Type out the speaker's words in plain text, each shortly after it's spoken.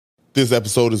This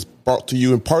episode is brought to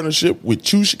you in partnership with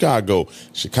Choose Chicago.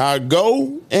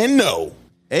 Chicago and no.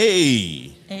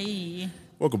 Hey. Hey.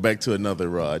 Welcome back to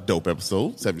another dope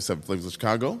episode, 77 Flavors of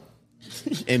Chicago.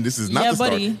 And this is not the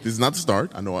buddy. start. This is not the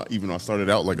start. I know, even though I started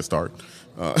out like a start.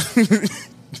 What?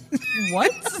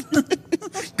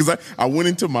 Because I went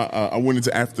into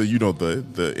after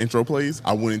the intro plays.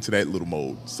 I went into that little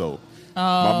mode. So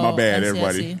my bad,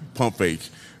 everybody. Pump fake.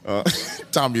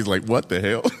 Tommy's like, what the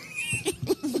hell?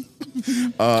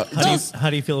 How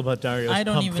do you feel about Dario's I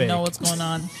don't pump even fake? know what's going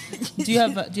on. Do you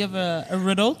have a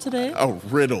riddle today? Oh,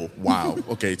 riddle. Wow.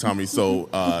 Okay, Tommy. So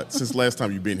since last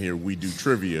time you've been here, we do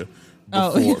trivia.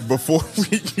 Before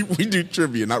we do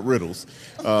trivia, not riddles.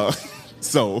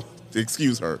 So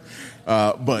excuse her.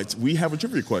 But we have a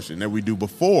trivia question that we do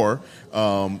before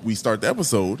we start the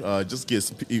episode. Just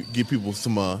give people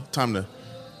some time to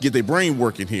get their brain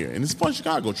working here. And it's fun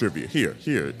Chicago trivia.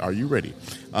 Here. Are you ready?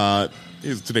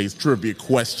 Here's today's trivia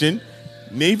question.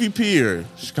 Navy Pier,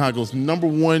 Chicago's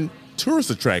 #1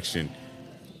 tourist attraction.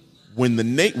 When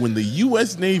the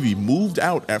U.S. Navy moved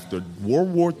out after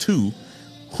World War II,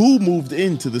 who moved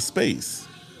into the space?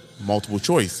 Multiple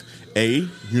choice. A,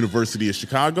 University of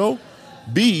Chicago.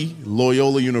 B,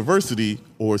 Loyola University.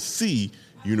 Or C,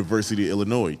 University of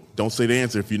Illinois. Don't say the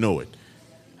answer if you know it.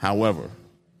 However,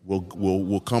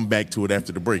 we'll come back to it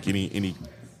after the break. Any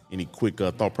quick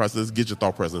thought process? Get your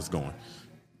thought process going.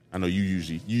 I know you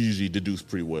usually deduce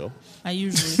pretty well. I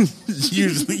usually.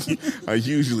 usually.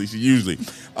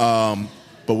 But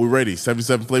we're ready.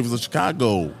 77 Flavors of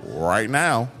Chicago right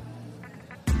now.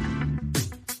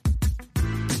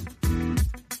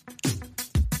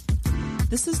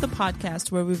 This is the podcast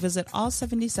where we visit all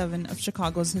 77 of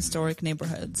Chicago's historic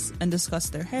neighborhoods and discuss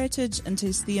their heritage and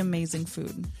taste the amazing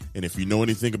food. And if you know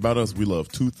anything about us, we love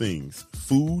two things,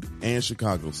 food and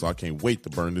Chicago, so I can't wait to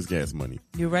burn this gas money.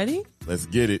 You ready? Let's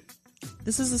get it.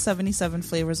 This is the 77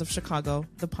 Flavors of Chicago,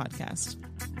 the podcast.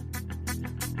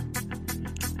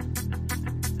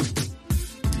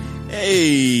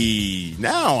 Hey,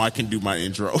 now I can do my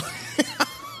intro.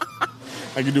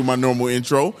 I can do my normal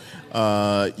intro.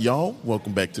 Y'all,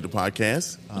 welcome back to the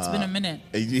podcast. It's been a minute.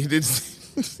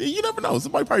 You never know.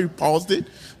 Somebody probably paused it.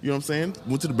 You know what I'm saying?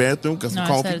 Went to the bathroom, got some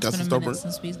coffee, got some Starbucks.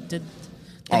 Since we did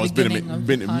it's been a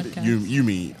minute. You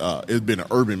mean it's been an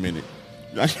urban minute?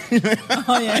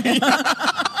 Oh yeah.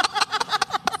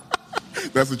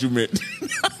 That's what you meant.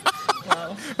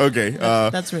 Wow. Okay.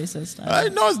 That's racist.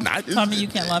 No, it's not. Tommy, you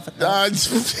can't laugh at that.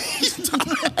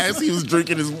 As he was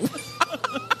drinking his.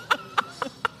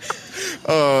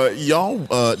 Y'all,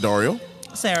 Dario.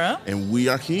 Sarah. And we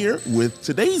are here with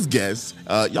today's guest.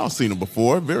 Y'all seen him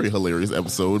before. Very hilarious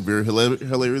episode. Very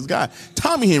hilarious guy.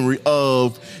 Tommy Henry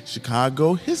of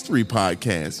Chicago History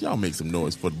Podcast. Y'all make some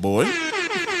noise for the boy.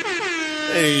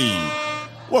 Hey,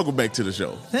 welcome back to the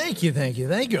show. Thank you.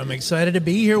 I'm excited to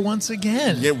be here once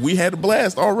again. Yeah, we had a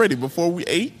blast already before we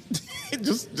ate.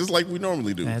 just like we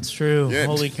normally do. That's true. Yeah.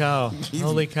 Holy cow.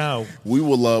 We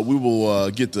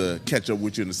will get to catch up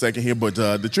with you in a second here, but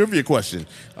the trivia question.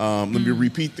 Let me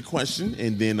repeat the question,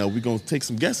 and then we're going to take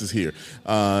some guesses here.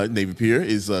 Navy Pier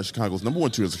is Chicago's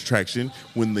 #1 tourist attraction.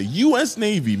 When the U.S.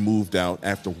 Navy moved out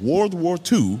after World War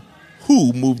II,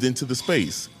 who moved into the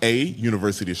space? A,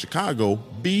 University of Chicago.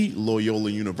 B,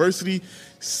 Loyola University.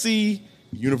 C,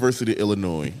 University of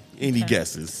Illinois. Any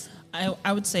guesses?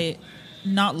 I would say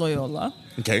not Loyola.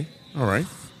 Okay. All right.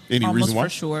 Any Almost reason why? for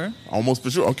sure. Almost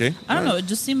for sure. Okay. I don't know. It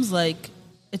just seems like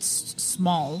it's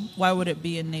small. Why would it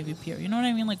be in Navy Pier? You know what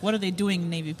I mean? Like, what are they doing in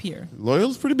Navy Pier?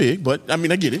 Loyal's pretty big, but I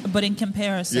mean, I get it. But in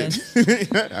comparison,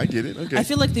 I get it. Okay. I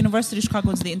feel like the University of Chicago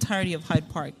is the entirety of Hyde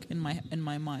Park in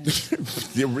my mind.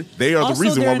 They are the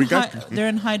reason why we got. They're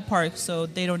in Hyde Park, so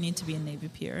they don't need to be in Navy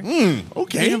Pier.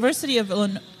 Okay. The University of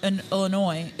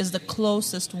Illinois is the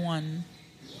closest one,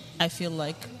 I feel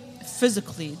like,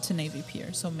 physically to Navy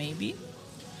Pier. So maybe.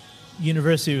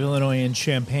 University of Illinois in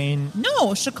Champaign.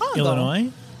 No, Chicago. Illinois?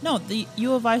 No, the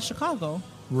U of I Chicago.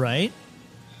 Right.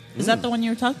 Is that the one you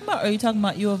were talking about, or are you talking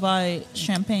about U of I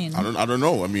Champaign? I don't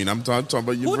know. I mean, I'm talking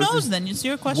about university. Who knows then? It's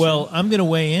your question. Well, I'm going to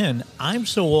weigh in. I'm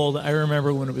so old, I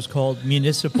remember when it was called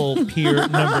Municipal Pier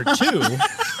number 2.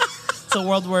 So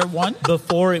World War I?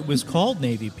 Before it was called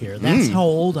Navy Pier. That's how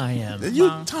old I am.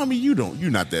 Wow. Tommy,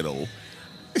 you're not that old.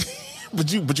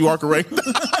 but you are correct.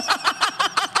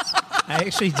 I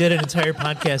actually did an entire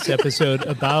podcast episode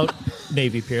about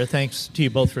Navy Pier. Thanks to you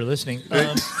both for listening.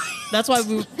 That's why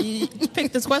we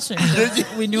picked this question.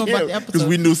 We knew about the episode. Because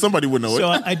we knew somebody would know it. So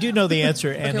I do know the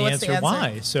answer and Okay, the what's the answer answer?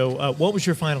 why. So what was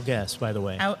your final guess, by the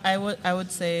way? I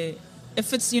would say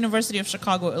if it's University of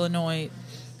Chicago, Illinois,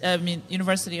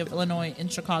 University of Illinois in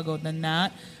Chicago, then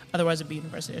that. Otherwise, it'd be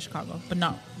University of Chicago, but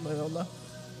not Loyola.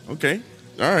 Okay.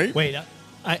 All right. Wait,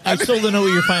 I still don't know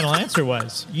what your final answer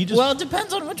was. You just Well, it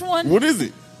depends on which one. What is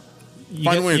it? you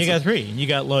final got, answer. you got three. You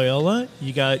got Loyola,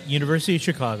 you got University of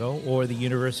Chicago, or the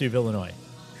University of Illinois.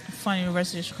 Fine,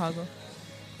 University of Chicago.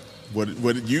 What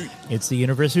did you? It's the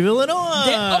University of Illinois.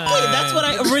 Okay, that's what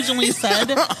I originally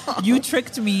said. You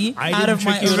tricked me I out didn't of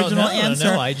my trick you at all. original No, answer.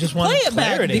 no, I just wanted Play it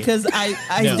clarity. back because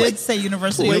I No. did say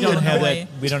University We of don't have Illinois.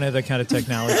 that. We don't have that kind of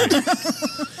technology.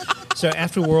 So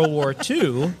after World War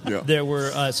II, Yeah. there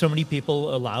were so many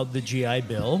people allowed the GI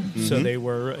Bill, so they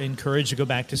were encouraged to go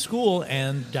back to school.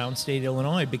 And downstate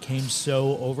Illinois became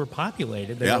so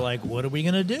overpopulated. They Yeah. were like, "What are we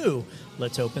going to do?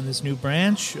 Let's open this new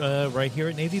branch right here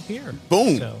at Navy Pier."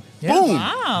 Boom. So, yeah. Boom.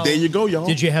 Wow. There you go, y'all.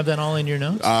 Did you have that all in your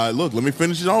notes? Look, let me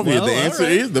finish it off here. Well, The all answer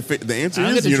right. is the answer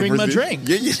I'm is gonna drink my University.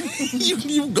 drink. Yeah,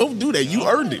 you go do that. You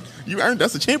earned it. You earned.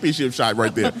 That's a championship shot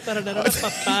right there.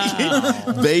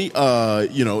 They,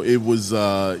 it was.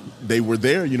 They were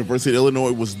there. University of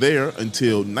Illinois was there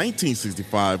until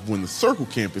 1965 when the Circle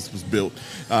campus was built.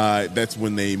 That's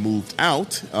when they moved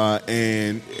out,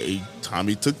 and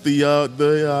Tommy took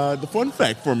the fun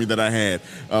fact for me that I had,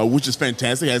 which is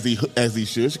fantastic, as he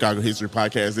should. Chicago History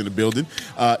Podcast in the building.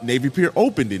 Navy Pier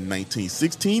opened in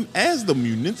 1916 as the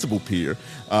municipal pier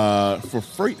for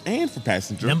freight and for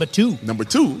passenger. Number two. Number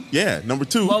two.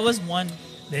 What was one?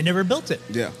 They never built it.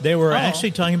 Yeah. They were Oh.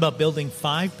 actually talking about building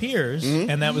 5 piers,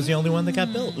 and that was the only one that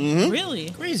got built. Really?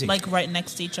 Crazy. Like right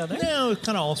next to each other? No,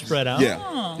 kind of all spread out.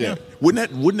 Yeah.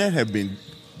 Wouldn't that have been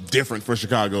different for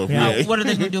Chicago? If we Yeah. had- What are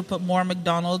they going to do? Put more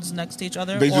McDonald's next to each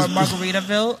other? They Or just-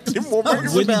 Margaritaville? More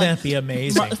Margaritaville. Wouldn't that be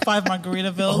amazing? 5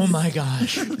 Margaritavilles? Oh my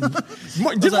gosh. Did Was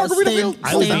that Margaritaville? I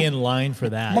Stay- would Stay- be in line for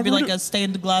that. It'd be like a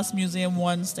stained glass museum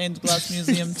 1, stained glass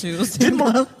museum 2. Did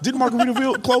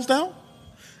Margaritaville close down?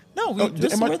 No, we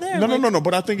just Am I- were there. No.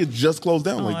 But I think it just closed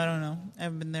down. Oh, like, I don't know. I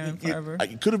haven't been there in forever.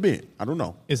 it could have been. I don't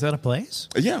know. Is that a place?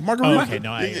 Yeah, Margarita. Oh, okay.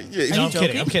 No, yeah, no, you I'm kidding.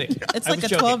 joking? I'm kidding. It's I like a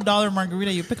was joking. $12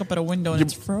 margarita you pick up at a window and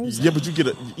it's frozen. Yeah, but you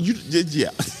get yeah.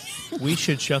 We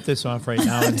should shut this off right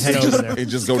now and head over there. And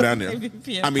just go down there.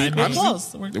 Yeah. I mean, We're honestly,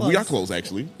 close. We're close. we are close,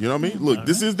 actually. You know what I mean? Look,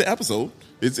 this is the episode.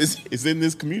 It's in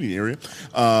this community area.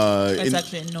 It's And,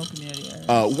 actually in no community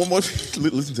area. one more.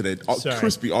 Listen to that Sorry.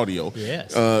 crispy audio.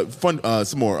 Yes. Fun.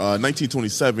 Some more.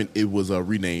 1927. It was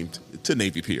renamed to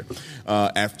Navy Pier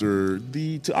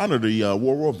to honor the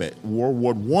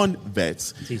World War I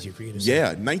vets. It's easier for you to say. Yeah,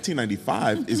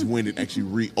 1995 is when it actually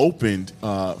reopened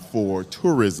for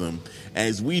tourism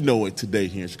as we know it today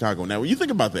here in Chicago. Now, when you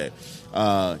think about that,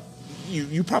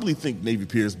 you probably think Navy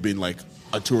Pier has been like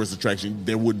a tourist attraction.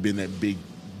 There wouldn't been that big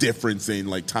difference in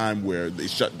like time where they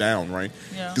shut down, right?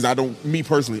 Yeah. Because me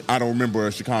personally, I don't remember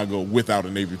Chicago without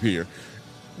a Navy Pier.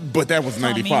 But that was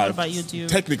Tommy, 95. what about you, dude?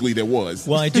 Technically, there was.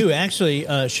 Well, I do actually.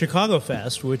 Chicago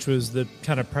Fest, which was the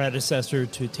kind of predecessor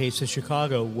to Taste of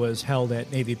Chicago, was held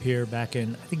at Navy Pier back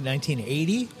in I think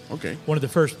 1980. Okay. One of the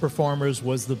first performers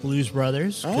was the Blues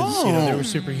Brothers because they were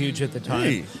super huge at the time.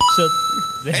 Hey. So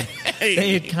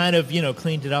they had kind of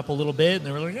cleaned it up a little bit, and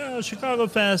they were like, "Oh, Chicago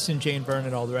Fest," and Jane Byrne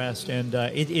and all the rest, and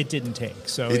it didn't take.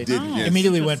 So It didn't, yes.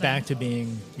 immediately went Interesting. back to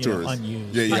being Tourist.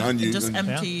 unused. Yeah, Like, unused. just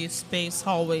empty space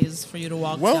hallways for you to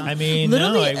walk Well, down. I mean, no,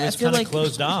 Literally, it I was feel kind of like-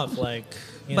 closed off. Like,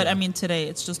 But I mean, today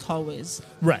it's just hallways.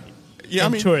 right? Yeah, I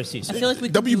and mean, touristy. I feel like we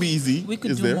could WBEZ we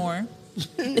could is do there. more.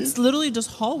 It's literally just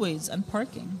hallways and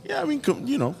parking. Yeah, I mean,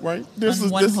 right? And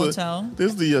one hotel.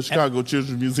 There's the Chicago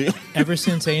Children's Museum. Ever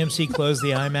since AMC closed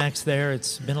the IMAX there,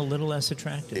 it's been a little less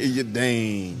attractive. Yeah,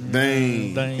 dang.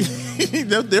 Dang.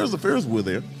 There's a Ferris wheel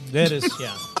there. That is,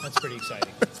 yeah, that's pretty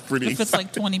exciting. Pretty If it's exciting.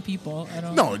 like 20 people, I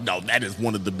don't know. No, that is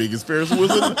one of the biggest Ferris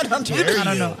wheels. In I don't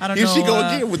know. I don't Here know. she go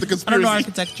again with the I don't know conspiracy.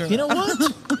 architecture. You know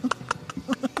what?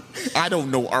 I don't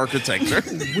know architecture.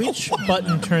 Which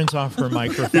button turns off her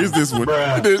microphone? Here's this one.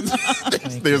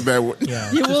 There's that one.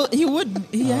 Yeah.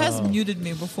 He has muted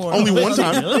me before. Only one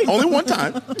time. Really? Only one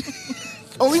time.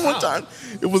 Only one time.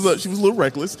 It was she was a little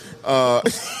reckless.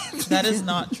 That is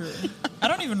not true. I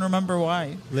don't even remember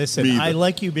why. Listen, Me either. I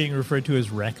like you being referred to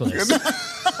as reckless.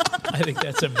 I think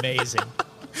that's amazing.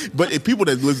 But if people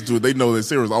that listen to it, they know that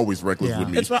Sarah's always reckless Yeah. with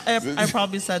me. It's I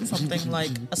probably said something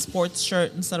like a sports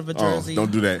shirt instead of a Oh, jersey.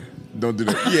 don't do that. Don't do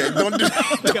that. Yeah, don't do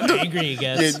that. Look how angry he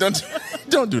gets. Yeah,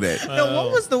 don't do that. No,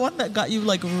 what was the one that got you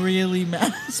like really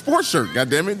mad? Sports shirt,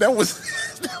 goddammit. That was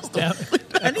Yeah.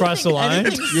 Across the line,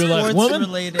 Anything you're like, sports woman?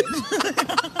 related.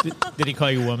 Did he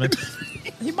call you woman?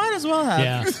 He He might as well have.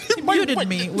 Yeah. He muted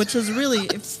me, which was really,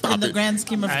 in the grand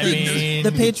scheme of things, mean,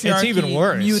 the patriarchy it's even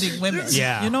worse. muting women.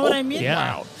 Yeah. You know what I mean?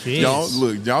 Yeah. Wow.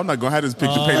 Jeez. Y'all not gonna have this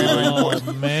picture painted on your board.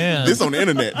 Oh, man. This on the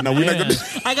internet. No, we're not gonna.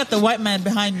 I got the white man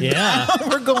behind me. Yeah.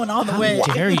 We're going all the way.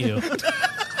 How dare you?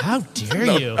 How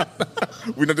dare you?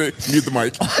 We're not gonna mute the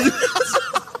mic.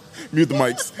 Mute the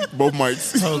mics, both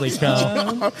mics. Holy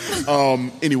cow.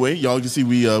 Anyway, y'all can see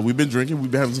we've been drinking, we've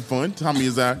been having some fun.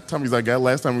 Tommy's our guy.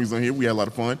 Last time we was on here, we had a lot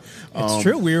of fun. It's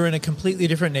true. We were in a completely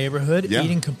different neighborhood, Yeah.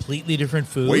 eating completely different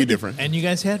food. Way different. And you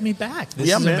guys had me back. This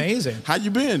Yeah, is man. amazing. How you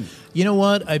been? You know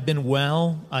what? I've been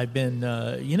well. I've been,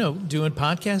 doing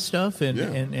podcast stuff, and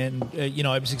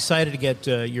I was excited to get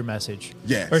your message,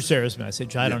 Yes. or Sarah's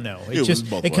message. I don't know. It was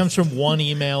both of us. comes from one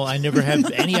email. I never have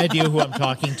any idea who I'm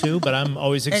talking to, but I'm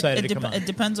always excited to come on. It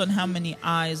depends on how many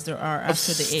I's there are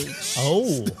after the H.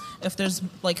 Oh, If there's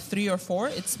like 3 or 4,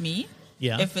 it's me.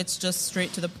 Yeah. If it's just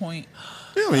straight to the point,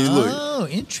 Yeah, I mean, look. oh,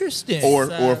 interesting. Or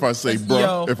if I say it's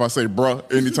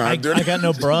bruh, anytime. I got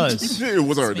no bras. It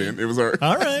was her then. It was her.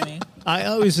 All me. right. I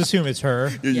always assume it's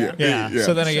her. Yeah.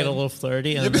 So then I get a little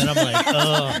flirty, and then I'm like,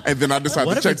 oh. And then I decide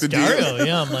What to if check it's the DM. Dario?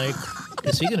 Yeah, I'm like,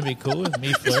 is he going to be cool with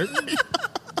me flirting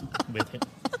with him?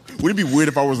 Would it be weird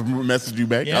if I was to message you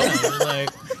back? Yeah, I'm like,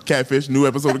 Catfish, new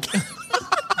episode of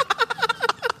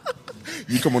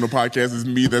You come on the podcast, it's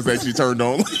me that's actually turned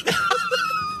on.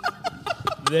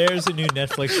 there's a new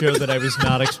Netflix show that I was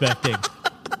not expecting.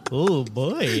 Oh,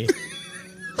 boy.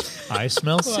 I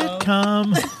smell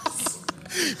sitcom.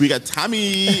 We got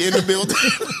Tommy in the building.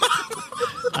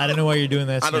 I don't know why you're doing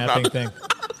that I don't know. snapping thing.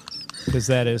 Because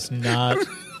that is not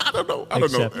I don't know.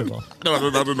 acceptable. No,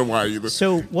 I don't know why either.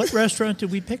 So, what restaurant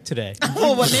did we pick today?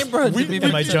 oh, what neighborhood did we Am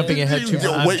pick I today? jumping ahead too much?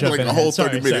 You're I'm waiting like jumping a whole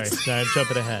ahead. 30 minutes. Sorry, I'm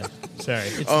jumping ahead. Sorry,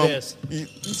 it's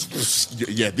this.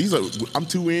 Yeah, these are. I'm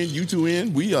 2 in, you 2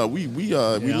 in. We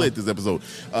lit this episode.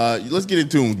 Let's get in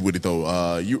tune with it though.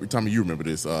 Tommy, you remember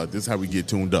this? This is how we get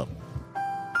tuned up.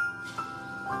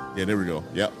 Yeah, there we go.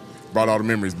 Yep, brought all the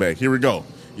memories back. Here we go,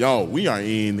 y'all. We are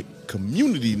in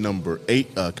community number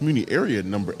 8, community area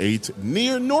number 8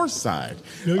 near Northside.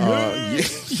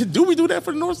 Do we do that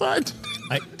for the Northside?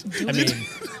 I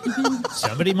mean,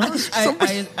 somebody must.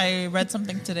 I read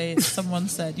something today. Someone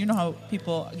said, you know how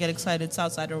people get excited,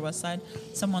 South Side or West Side?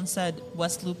 Someone said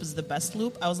West Loop is the best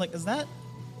loop. I was like, is that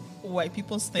white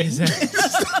people's thing? Is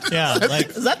that, yeah, like,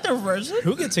 Is that their version?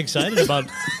 who gets excited about...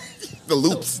 The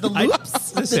loops. The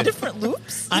loops? listen. The different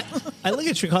loops? I look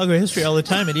at Chicago history all the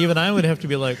time, and even I would have to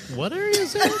be like, what area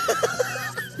is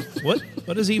that?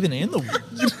 What is even in the...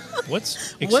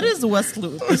 What is West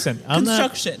Loop? Listen, I'm not...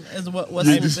 Construction is what West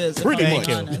Loop is. Pretty if I'm much.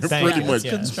 honest. Thank Pretty you. much.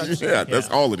 Yeah. Construction. Yeah, that's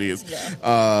all it is.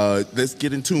 Yeah. Let's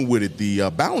get in tune with it. The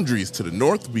boundaries to the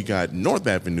north, we got North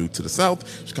Avenue. To the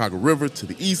south, Chicago River. To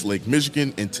the east, Lake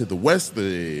Michigan. And to the west,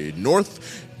 the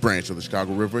north branch of the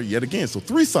Chicago River yet again. So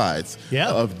 3 sides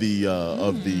of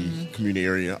the community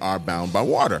area are bound by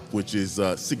water, which is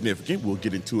significant. We'll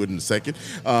get into it in a second.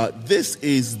 This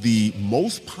is the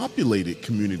most populated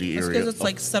community area. Because it's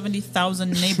like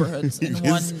 70,000 neighborhoods in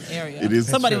one area. It is.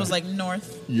 Somebody That's was like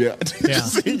north. Yeah,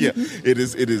 yeah. It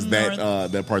is that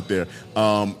North. that part there.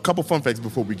 Couple fun facts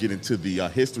before we get into the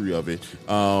history of it.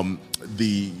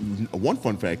 The one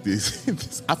fun fact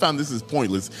is I found this is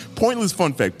pointless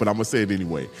fun fact, but I'm gonna say it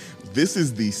anyway. This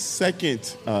is the second.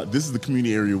 This is the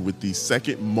community area with the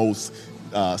second most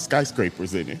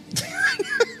skyscrapers in it.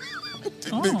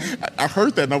 Oh. I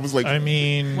heard that and I was like, I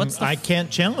mean, What's the I can't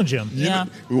challenge him. Yeah.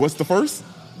 what's the first?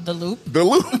 The Loop. The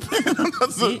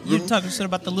Loop. You talking shit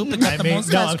about the Loop? It got the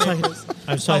most I'm talking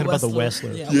skyscrapers. about the West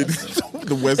Loop. Yeah, Yeah, West Loop.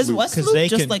 the West Is Loop. West 'Cause Loop they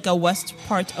just can- like a west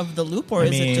part of the Loop, or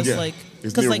is mean- it just Yeah. like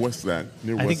It's 'cause near like West side.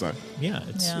 Near I West think, side. yeah,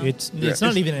 Yeah. it's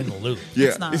not even in the loop. Yeah,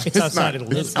 It's not. It's outside of the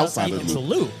loop. It's outside of It's the a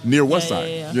loop. loop. Near West yeah, Side.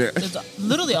 yeah. Yeah. It's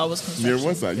literally always construction. Near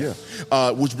West Side,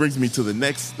 yeah. Which brings me to the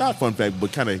next, not fun fact,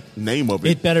 but kind of name of it.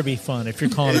 It better be fun if you're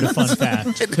calling it a fun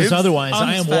fact, because otherwise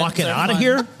I am Fun facts walking are out of fun.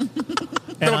 here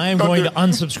and I am don't going do to it.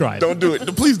 unsubscribe. Don't do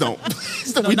it. Please don't.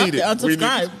 We not need to it. We need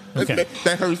unsubscribe. it. Okay.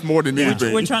 That hurts more than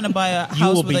anything. We're trying to buy a will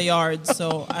house with be- a yard,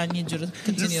 so I need you to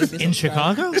continue to be In subscribed.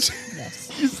 Chicago?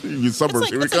 Yes. Your suburbs,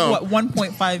 here we It's come. like, what,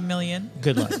 1.5 million?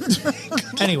 Good luck.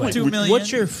 Anyway, 2 million.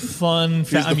 what's your fun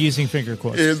fact? I'm using finger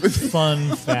quotes. Here's the-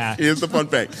 Fun fact. Here's the fun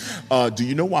fact. Do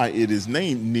you know why it is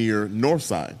named near North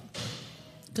Side?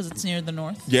 Because it's near the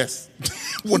north. Yes.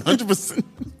 100%.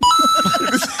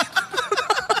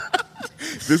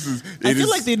 This is. I feel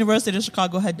like the University of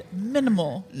Chicago had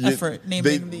minimal effort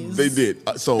naming these. They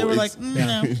did. So they were it's, like,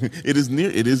 no. it is near.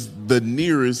 It is the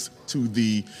nearest to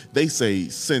the. They say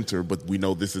center, but we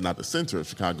know this is not the center of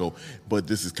Chicago. But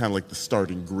this is kind of like the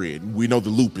starting grid. We know the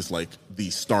Loop is like the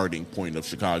starting point of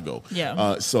Chicago.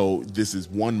 Yeah. So this is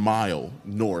 1 mile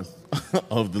north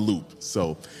of the Loop.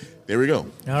 So. There we go.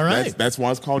 All right. That's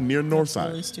why it's called near North Side.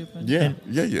 Really stupid. Yeah.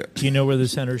 Do you know where the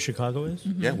center of Chicago is?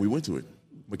 Mm-hmm. Yeah, we went to it.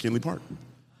 McKinley Park.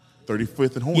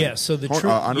 35th and Horn. Yeah, so the true.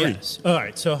 Honoree. Yes. All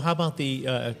right. So how about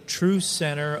the true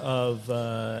center of?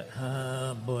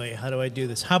 Oh boy, how do I do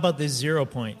this? How about the 0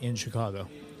 point in Chicago?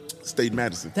 State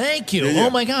Madison. Thank you. Yeah. Oh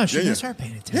my gosh, you Yeah. can start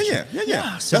paying attention.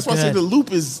 Yeah. so That's why I say good. the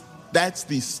Loop is. That's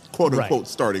the quote unquote Right.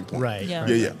 starting point. Right. Yeah.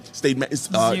 Yeah. State it's,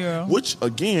 0. which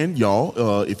again,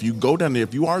 y'all, if you go down there,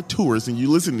 if you are tourists and you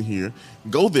listen here,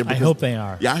 go there. I hope they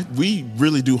are. Yeah, we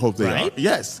really do hope they are. Right?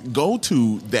 Yes, go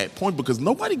to that point because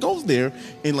nobody goes there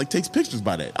and like takes pictures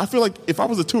by that. I feel like if I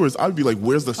was a tourist, I'd be like,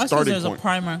 "Where's the I suppose starting there's point?" a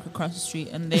Primark across the street,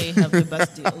 and they have the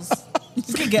best deals.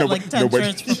 You can get like 10 nobody-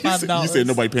 shirts for $5. You said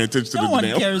nobody paying attention No to one the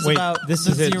damn. cares Wait, about this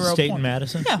the is at 0 State point. and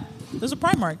Madison? Yeah, there's a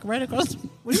Primark right across.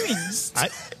 What do you mean?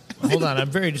 Hold on, I'm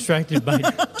very distracted by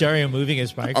Dario moving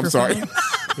his microphone. I'm sorry.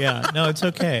 Yeah, no, it's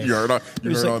okay. You heard all, It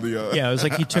was like, yeah, it was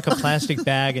like he took a plastic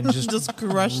bag and just Just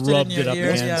crushed it in rubbed your it up ear.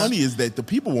 against. Yeah. Funny is that the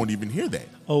people won't even hear that.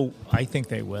 Oh, I think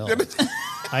they will.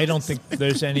 I don't think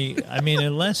there's any. I mean,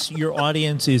 unless your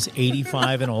audience is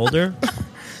 85 and older.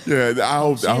 Yeah, I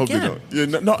hope they again. don't.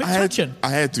 Yeah, no, Quit I had touching.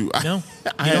 to. No,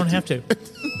 I you had don't have to.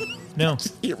 No.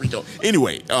 Here we go.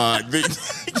 Anyway,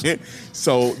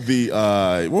 so the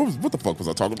what the fuck was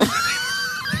I talking about?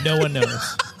 No one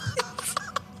knows.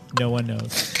 No one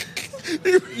knows.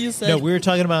 You said No, we were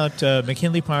talking about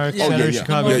McKinley Park, Yeah. Center Oh, of yeah.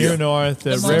 Chicago, Yeah, yeah. near North,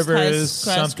 the most rivers,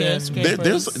 high something.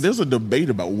 skyscraper. There's a debate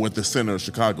about what the center of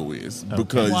Chicago is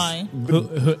because Why?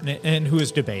 Who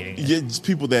is debating it? yeah, it's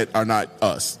people that are not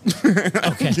us.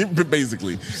 Okay.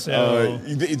 Basically. So-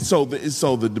 So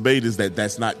the debate is that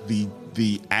that's not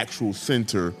the actual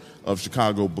center of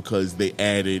Chicago because they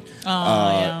added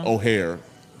yeah. O'Hare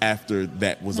after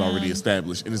that was already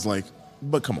established, and it's like.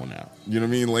 But come on now, you know what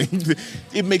I mean? Like,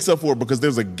 it makes up for it because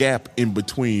there's a gap in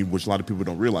between, which a lot of people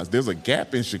don't realize. There's a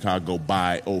gap in Chicago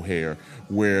by O'Hare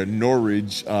where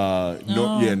Norridge,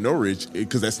 Norridge,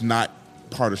 because that's not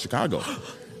part of Chicago.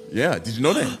 Yeah, did you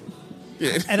know that?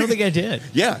 Yeah, I don't think I did.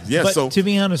 yeah. But So to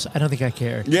be honest, I don't think I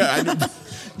cared. yeah,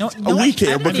 No, we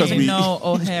care I didn't because even we- know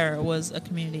O'Hare was a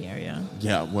community area.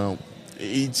 yeah. Well,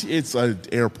 it's an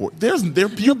airport. There But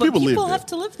people live people there. have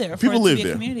to live there. People for it live to be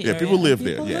there. A community Yeah, area. people live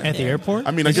People there, yeah. At the there. airport?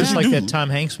 I mean, I Is guess this you like do. that Tom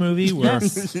Hanks movie where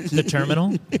the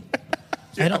terminal?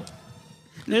 I don't.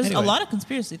 There's Anyway. a lot of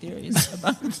conspiracy theories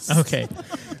about this. Okay.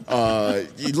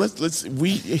 Let's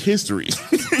history.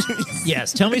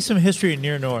 Yes. Tell me some history in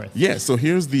near North. Yeah, so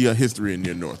here's the history in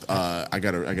near North. I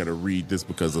gotta read this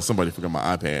because somebody forgot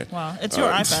my iPad. Wow, it's your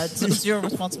iPad, so it's your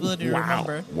responsibility to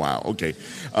remember. Wow. Okay.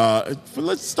 But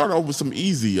let's start off with some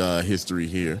easy history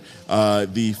here.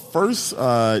 The first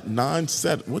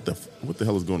non-set. What the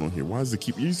hell is going on here? Why does it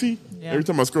keep? You see? Yeah. Every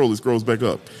time I scroll, it scrolls back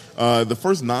up. The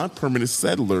first non-permanent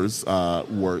settlers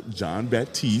were John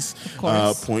Baptiste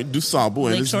course. Point du Sable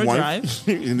and his Lakeshore wife.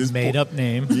 Drive. and his Made up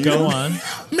name. You Go know? on.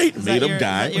 made Is up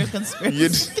guy. that your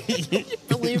conspiracy? You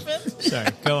believe it? Sorry.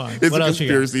 Go on. It's What a else you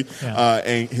got? conspiracy. Yeah.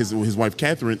 And his wife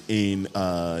Catherine in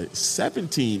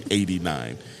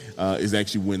 1789 is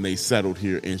actually when they settled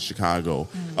here in Chicago,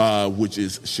 which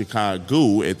is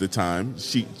Chicago at the time,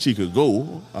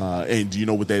 Chicago. And do you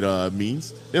know what that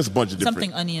means? There's a bunch of different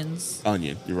Something onions.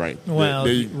 onion. You're right. Well,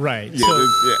 right. Yeah, So-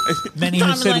 yeah. Many have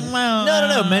I'm said like, wow,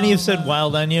 no. Many have said wow.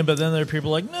 wild onion, but then there are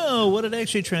people like, no. What it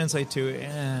actually translate to?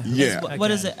 Yeah.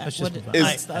 What is it? Let's just What- move on.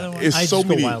 what's the other one? It's I so just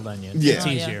many. go wild onion. Yeah. It's Oh,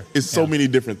 yeah. easier. It's so Yeah. many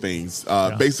different things.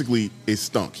 Basically, it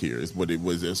stunk here. Is what it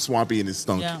was. It was swampy and it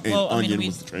stunk. Yeah. And Well, I onion mean,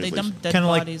 was the they translation. dumped dead Kind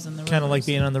of bodies in the like rivers.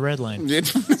 being on the red line.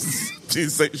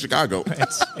 She's Chicago.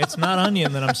 It's not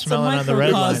onion that I'm smelling on the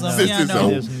red line. microcosm. though. Yeah, no.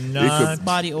 It is not.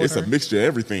 Body It's a odor. mixture of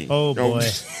everything. Oh, boy.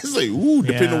 It's like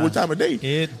depending on Yeah. what time of day.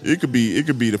 It could be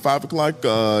the 5 o'clock.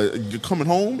 You're coming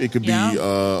home. It could Yeah. be.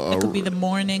 It could be the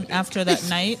morning after that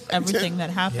night. Everything that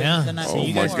happened Yeah. the night So Oh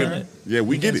you my guys before. get goodness! Yeah,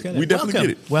 we You get guys it. got We definitely Welcome.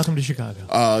 get it. Welcome to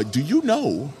Chicago. Do you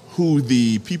know who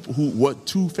what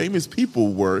two famous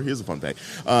people were? Here's a fun fact.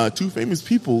 Two famous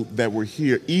people that were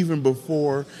here even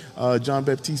before John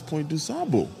Baptiste Point du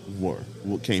Sable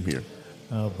came here.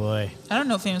 Oh boy, I don't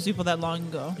know famous people that long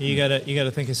ago. you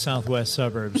gotta think of Southwest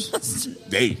suburbs.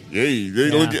 Hey, Yeah.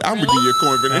 look, I'm gonna give you a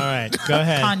coin for All that. right, go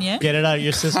ahead. Kanye? Get it out of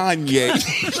your system.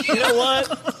 Kanye. You know what?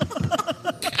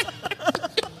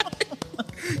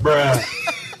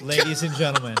 Ladies and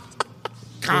gentlemen,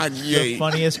 Kanye. The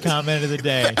funniest comment of the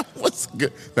day. What's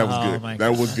good? That was Oh, good. my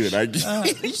That was good.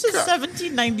 You said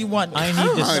 1791. I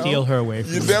need to steal her away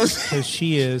from you That was- because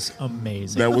she is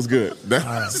amazing. That was good. That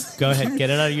All right, go ahead, get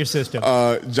it out of your system.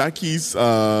 Jaquez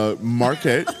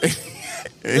Marquette.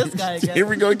 This guy again. Here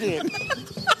we go again.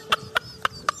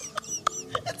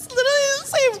 It's literally the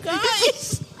same guy.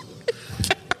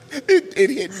 It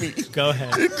hit me. Go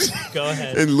ahead. Go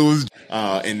ahead. And Louis,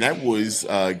 and that was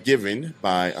given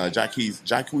by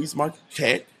Jaquez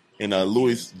Marquette and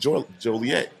Louis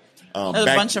Joliet. There's a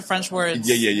bunch of French words.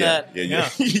 Yeah.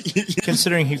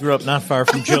 Considering he grew up not far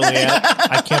from Joliet,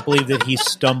 I can't believe that he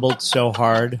stumbled so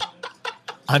hard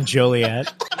on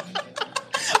Joliet.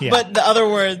 Yeah. But the other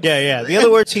words. Yeah. The other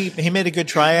words he made a good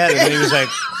try at, and then he was like,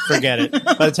 forget it.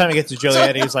 By the time he gets to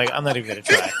Joliet, he's like, I'm not even going to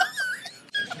try.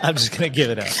 I'm just going to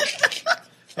give it up.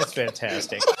 That's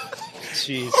fantastic.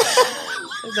 Jeez.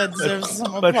 That deserves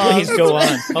some applause. But please go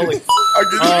on. Holy.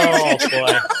 Oh,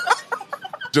 boy.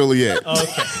 Joliet.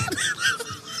 Okay.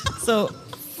 So,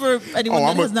 for anyone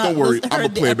that has not don't worry. heard I'm gonna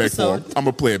the play it back for him. episode, I'm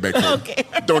gonna play it back for him. Okay.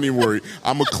 Don't even worry.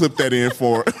 I'm gonna clip that in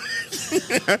for.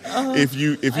 If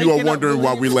you I are cannot wondering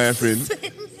why believe we it's laughing, the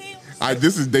same name.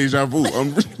 this is deja vu.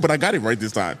 But I got it right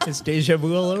this time. It's deja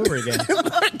vu all over again.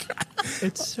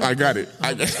 It's so I got it.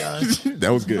 That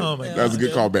was good. Oh, my That was a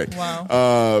good God. callback.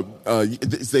 Wow.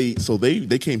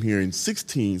 They came here in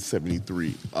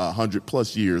 1673, 100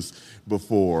 plus years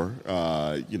before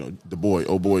the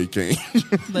boy came.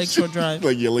 Lakeshore Drive.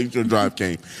 Lakeshore Drive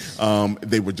came.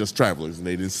 They were just travelers and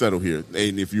they didn't settle here.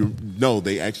 And if you know,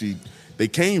 they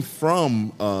came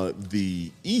from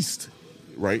the east,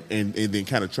 right, and then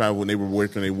kind of traveled. And they were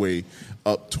working their way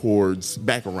up towards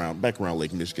back around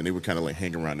Lake Michigan. They were kind of like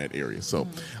hanging around that area. So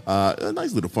a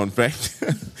nice little fun fact: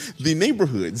 the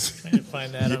neighborhoods. I didn't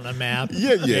find that on a map.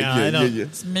 Yeah.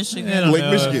 It's Michigan. I don't Lake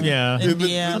know. Michigan. Yeah.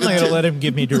 Indiana. I'm not going to let him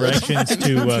give me directions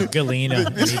to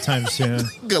Galena anytime soon.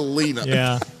 Galena.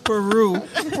 Yeah. Peru,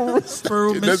 That's-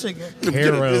 Michigan.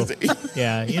 Caro.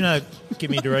 Yeah. You know, give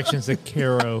me directions to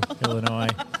Caro, Illinois.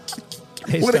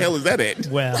 Where the hell is that at?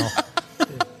 Well,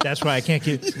 that's why I can't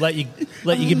let you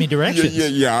give me directions.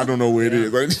 Yeah. I don't know where it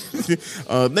is.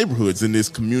 Neighborhoods in this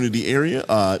community area: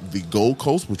 the Gold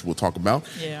Coast, which we'll talk about.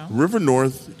 Yeah. River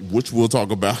North, which we'll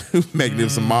talk about.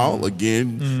 Magnificent Mall,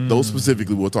 again. Those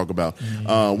specifically we'll talk about.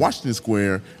 Washington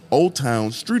Square, Old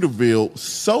Town, Streeterville,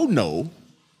 Sono.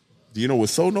 Do you know what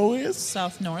Sono is?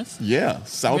 South North. Yeah,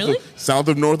 Really? south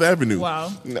of North Avenue.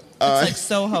 Wow. It's like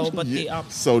Soho, but the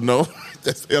opposite. Sono.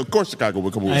 Of course, Chicago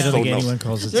would come with I don't think Sono. anyone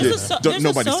calls it There's that. a, there's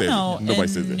Nobody a says it. Sono Nobody in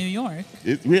says it. New York.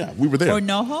 Yeah, we were there. Or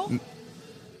NoHo?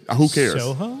 Who cares?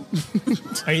 Soho?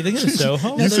 Are you thinking of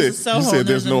Soho? You There's said- a Soho. you said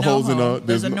there's a no holes in NoHo.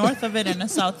 There's a no- north of it and a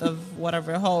south of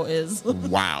whatever ho is.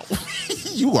 Wow,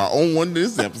 you are on one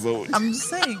this episode. I'm just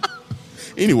saying.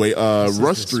 Anyway, Rush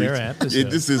the Street. Sarah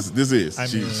episode. This is. I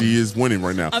mean- She is winning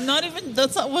right now. I'm not even.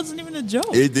 Wasn't even a joke.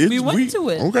 It we went to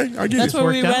it. Okay, I get That's it. where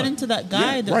we worked out. ran into that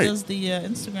guy Yeah, that right. does the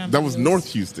Instagram. That was videos.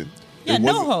 North Houston. Yeah, It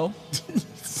wasn't- NoHo.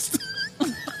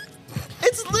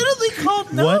 It's literally called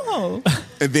What? NoHo.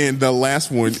 And then the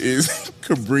last one is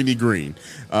Cabrini Green,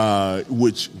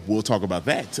 which we'll talk about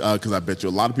that because I bet you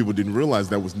a lot of people didn't realize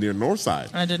that was near North Side.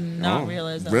 I did not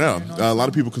realize that. Yeah, was near North a lot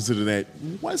of Side. people consider that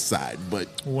West Side, but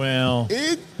Well,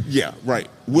 right.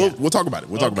 We'll talk about it.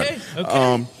 We'll talk Okay, about it. okay.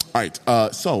 All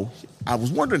right. So I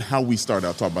was wondering how we started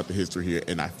out talking about the history here,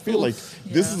 and I feel like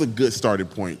this yeah. is a good starting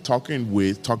point. Talking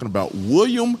about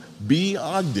William B.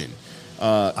 Ogden.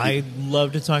 I'd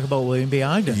love to talk about William B.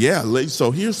 Ogden. Yeah,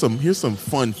 so here's some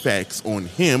fun facts on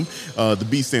him. The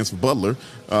B stands for Butler.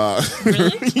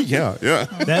 Really? Yeah.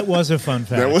 That was a fun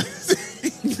fact. That was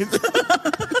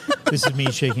This is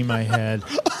me shaking my head.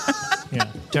 Yeah.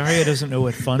 Daria doesn't know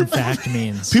what fun fact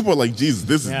means. people are like, Jesus,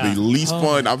 this is Yeah. the least Oh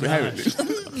fun my I've been having.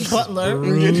 Butler.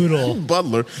 Brutal.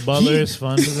 Butler. Butler is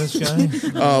fun to this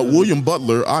guy. William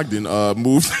Butler Ogden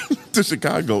moved to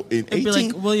Chicago in It'd be 18.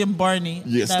 like William Barney.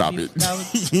 Yeah, stop it.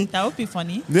 That would be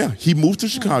funny. Yeah, he moved to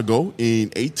Chicago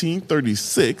in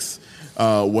 1836.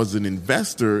 Was an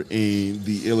investor in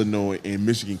the Illinois and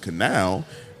Michigan Canal,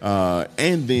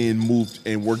 and then moved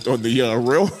and worked on the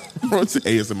railroads.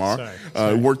 ASMR.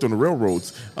 Sorry. Worked on the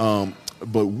railroads.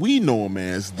 But we know him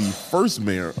as the first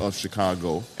mayor of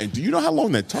Chicago. And do you know how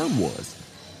long that term was?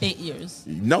 8 years.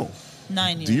 No.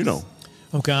 9 years. Do you know?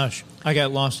 Oh, gosh. I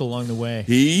got lost along the way.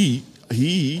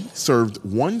 He served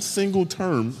one single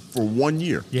term for 1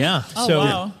 year. Yeah. Oh, so,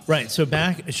 wow. Right. So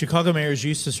back, Chicago mayors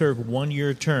used to serve 1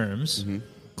 year terms. Mm-hmm.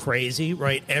 Crazy,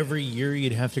 right? Every year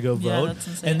you'd have to go Yeah, vote. that's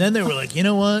insane. And then they were like, you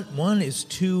know what? One is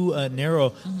too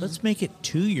narrow. Let's make it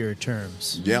 2 year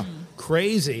terms. Yeah.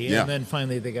 crazy, Yeah. and then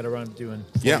finally they got around to doing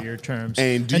 4-year terms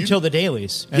And until the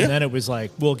dailies, and then it was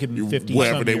like we'll give them 50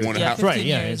 whatever they years. want to have. Right?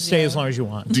 Yeah, years, stay yeah. as long as you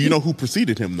want. Do you know who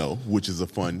preceded him though? Which is a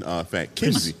fun fact.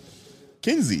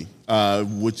 Kinsey,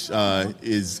 which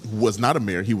was not a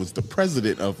mayor. He was the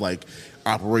president of like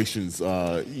operations,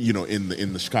 in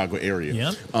the Chicago area.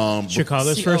 Yep.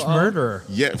 Chicago's first COO. murderer.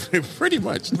 Yeah, pretty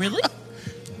much. Really?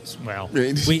 Well,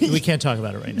 we can't talk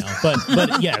about it right now,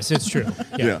 but yes, it's true.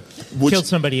 Yeah, Which- killed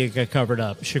somebody, it got covered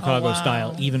up, Chicago wow.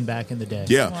 style, even back in the day.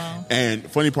 Yeah, Wow. and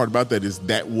funny part about that is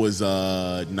that was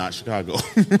not Chicago.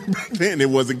 Back then, it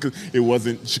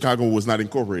wasn't. Chicago was not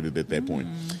incorporated at that point.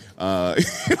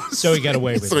 So he got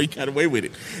away with So it. he got away with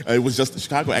it. It was just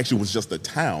Chicago. Actually, was just a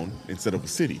town instead of a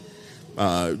city.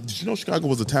 Did you know Chicago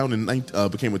was a town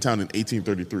became a town in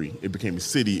 1833? It became a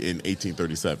city in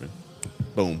 1837.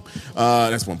 Boom.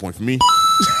 That's 1 point for me.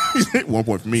 1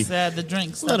 point for me. Sad the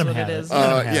drinks. Let That's him what have it it. is. Let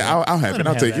him have Yeah, it. I'll have Let it. him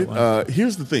I'll have take that it. one.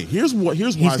 Here's the thing. Here's why.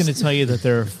 He's going to tell you that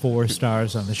there are 4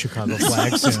 stars on the Chicago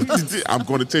flag soon. I'm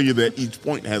going to tell you that each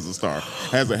point has a star,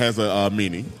 has a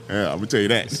meaning. Yeah, I'm going to tell you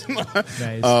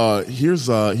that.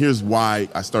 Nice. Here's why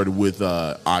I started with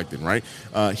Ogden. Right,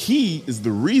 he is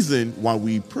the reason why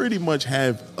we pretty much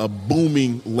have a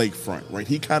booming lakefront. Right,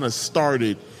 he kind of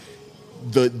started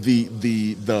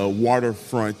the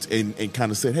waterfront and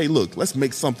kind of said, hey, look, let's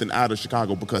make something out of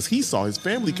Chicago, because he saw his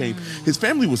family came. His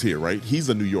family was here, right? He's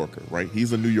a New Yorker, right?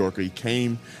 He's a New Yorker. He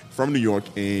came from New York,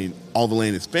 and all the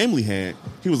land his family had,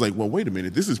 he was like, well, wait a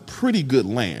minute, this is pretty good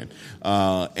land.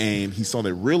 And he saw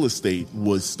that real estate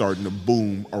was starting to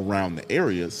boom around the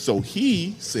area. So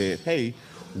he said, hey,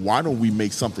 why don't we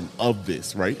make something of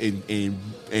this, right? And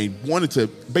wanted to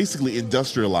basically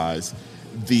industrialize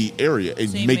the area and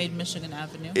So you made Michigan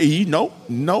Avenue.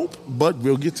 Nope. But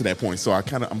we'll get to that point. So I'm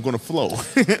going to flow.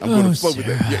 I'm going to flow with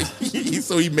that. Yeah.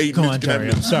 So he made. Go on, Michigan Terry.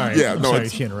 Avenue. I'm sorry. Yeah, I'm no, sorry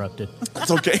it's, she interrupted.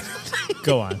 it's okay.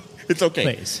 Go on. It's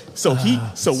okay. Please. So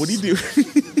what he did.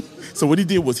 So what he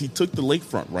did was he took the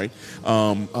lakefront, right?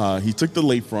 He took the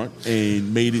lakefront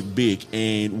and made it big.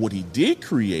 And what he did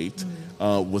create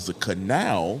was a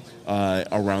canal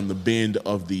around the bend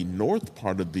of the north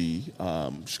part of the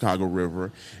Chicago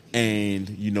River. And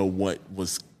you know what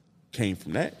came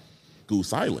from that?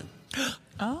 Goose Island.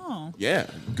 Oh. Yeah,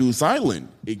 Goose Island.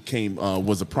 It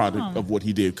was a product of what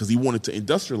he did, because he wanted to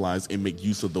industrialize and make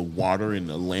use of the water and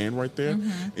the land right there.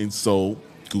 And so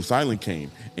Goose Island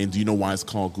came. And do you know why it's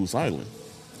called Goose Island?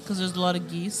 Because there's a lot of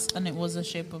geese, and it was the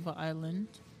shape of an island.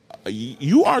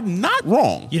 You are not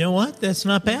wrong. You know what? That's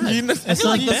not bad. You know- That's I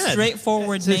feel not like the bad.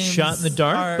 straightforward It's a names shot in the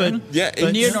dark, are but Yeah, near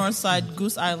it's- North Side,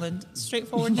 Goose Island.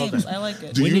 Straightforward names. I like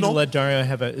it. Do we you need know- to let Dario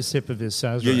have a sip of his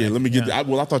Sazerac. Yeah, let me get that.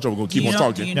 I thought y'all were going to keep on Do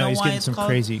talking. you No, know he's why getting it's some called,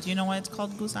 crazy- Do you know why it's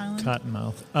called Goose Island?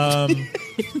 Cottonmouth.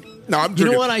 No, I'm You drinking.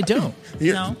 know what? I don't.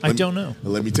 Here, No. I don't know.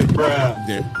 Let me take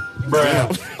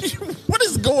What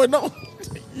is going on?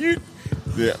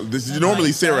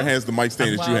 Normally Sarah has the mic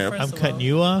stand that you have. First I'm of cutting all.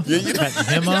 you off. Yeah, I'm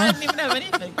cutting him I off. didn't even have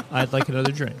anything. I'd like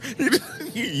another drink.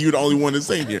 You're the only one that's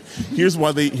saying here. Here's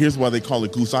why they call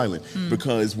it Goose Island,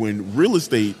 because when real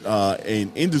estate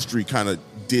and industry kind of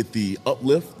did the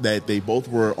uplift that they both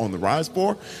were on the rise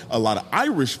for, a lot of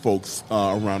Irish folks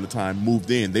around the time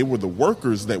moved in. They were the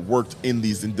workers that worked in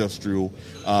these industrial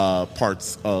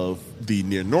parts of the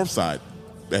near north side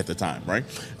at the time, right?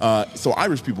 So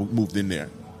Irish people moved in there.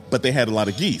 But they had a lot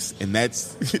of geese, and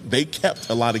they kept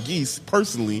a lot of geese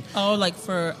personally. Oh, like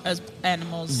as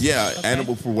animals. Yeah, Okay.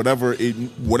 animal for whatever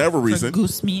For reason.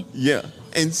 goose meat. Yeah,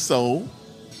 and so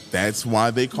that's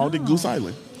why they called it Goose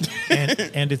Island.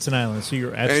 And it's an island, so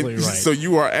you're absolutely And right. So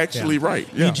you are actually Yeah. right.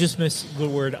 Yeah. You just missed the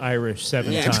word Irish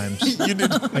 7 times, You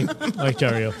did. like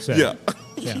Dario said. Yeah.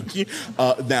 Yeah.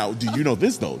 Now, do you know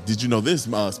this though? Did you know this?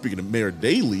 Speaking of Mayor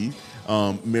Daley,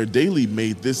 Mayor Daley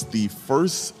made this the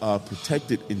first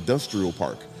protected industrial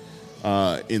park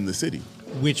in the city.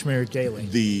 Which Mayor Daley?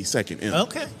 The second M.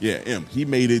 Okay. Yeah, M. He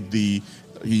made it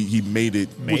he made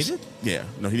it. Made it? Yeah.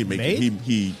 No, he didn't make Made? it.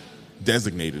 He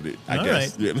designated it, I All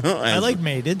guess. right. Yeah, I like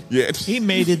mated. Yeah. He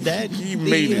mated that. He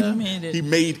made it. Made it. He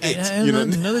made it.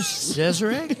 Another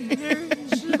Sazerac?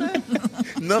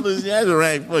 Another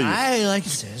Sazerac for you. I like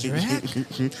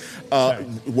Sazerac.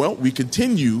 Well, we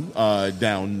continue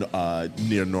down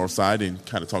near North Side and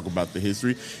kind of talk about the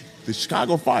history. The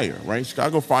Chicago Fire, right?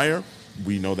 Chicago Fire,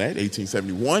 we know that,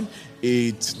 1871.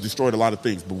 It destroyed a lot of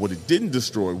things, but what it didn't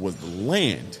destroy was the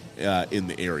land in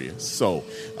the area. So,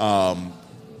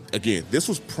 again, this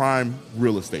was prime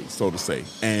real estate, so to say.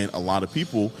 And a lot of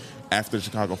people, after the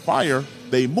Chicago Fire,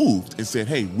 they moved and said,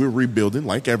 hey, we're rebuilding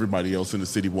like everybody else in the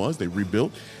city was. They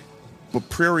rebuilt. But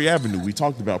Prairie Avenue, we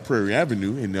talked about Prairie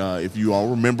Avenue, and if you all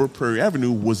remember, Prairie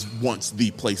Avenue was once the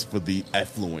place for the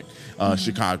affluent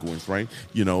Chicagoans, right?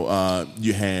 You know,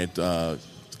 you had,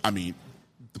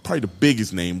 probably the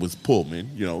biggest name was Pullman.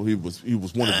 You know, he was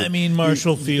one of the. I mean,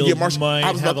 Marshall Field might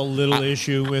have a little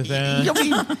issue with that. I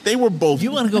mean, they were both.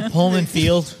 You want to go Pullman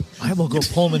Field? I will go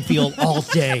Pullman Field all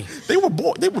day. They were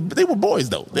boys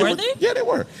though. Were they? Yeah, they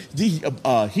were.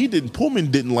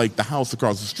 Pullman didn't like the house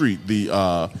across the street.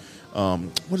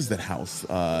 What is that house?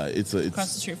 It's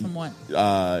Across the street from what?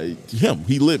 Him.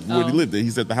 He lived where he lived. He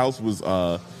said the house was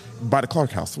by the Clark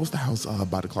House. What's the house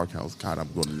by the Clark House? God,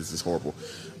 I'm going. This is horrible.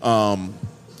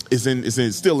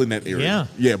 It's still in that area.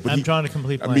 Yeah. But I'm drawing a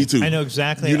complete blank. Me too. I know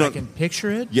exactly. I can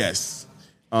picture it. Yes.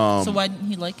 So why didn't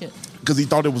he like it? Because he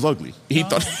thought it was ugly. He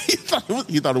thought it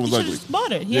was ugly. Just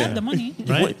bought it. He had the money.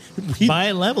 Right. Buy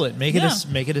it, level it, make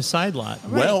it a side lot.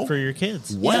 Well, for your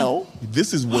kids. Well,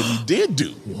 this is what he did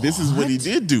do. This is what he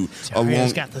did do.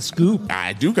 Terry's got the scoop.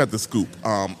 I do got the scoop.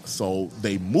 So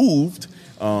they moved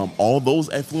all those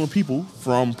affluent people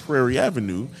from Prairie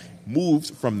Avenue.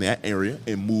 Moved from that area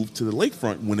and moved to the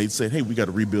lakefront when they said, "Hey, we got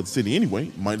to rebuild the city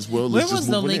anyway. Might as well." Where was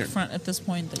the lakefront at this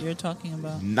point that you're talking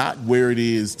about? Not where it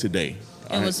is today.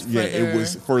 It was further... it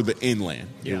was further inland.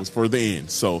 Yeah. It was further in.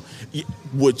 So,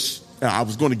 which I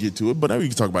was going to get to it, but we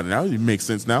can talk about it now. It makes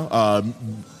sense now.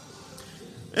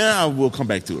 We'll come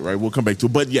back to it, right? We'll come back to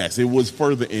it. But yes, it was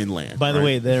further inland. By the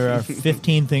way, there are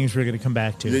 15 things we're going to come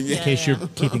back to in case you're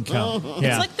keeping count. Yeah.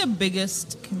 It's like the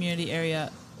biggest community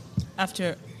area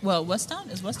after. Well,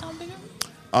 Westtown? Is Westtown bigger?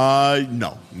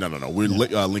 No. We're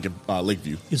Lincoln,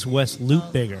 Lakeview. Is West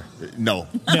Loop bigger? No.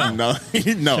 Sorry.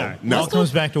 No. All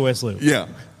comes back to West Loop. Yeah.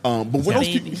 But when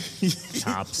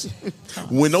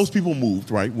when those people moved,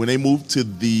 right? When they moved to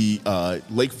the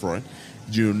lakefront,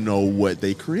 you know what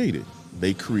they created?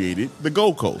 They created the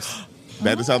Gold Coast.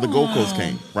 That is how the Gold Coast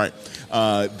came, right?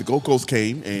 The Gold Coast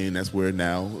came, and that's where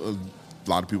now a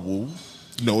lot of people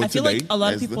know it today. I feel like a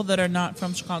lot of people that are not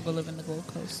from Chicago live in the Gold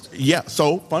Coast. Yeah.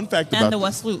 So, fun fact about and the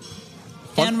West Loop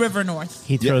and River North.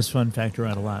 He throws fun fact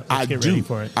around a lot. Let's get ready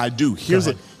for it. I do. Here's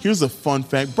a fun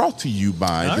fact brought to you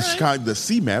by the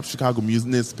CMAP, Chicago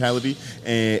Municipality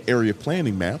and Area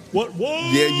Planning Map. What?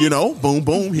 Yeah, boom,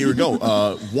 boom. Here we go.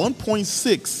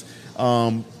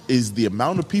 1.6 is the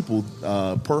amount of people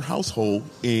per household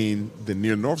in the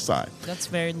near north side. That's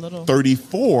very little.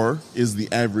 34 is the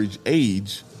average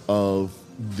age of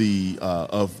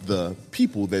the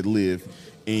people that live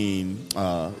in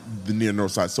the near north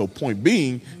side. So point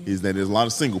being is that there's a lot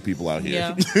of single people out here.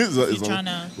 Yeah. there's a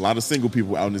lot of single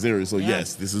people out in this area. So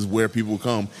yes, this is where people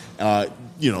come, to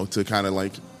kind of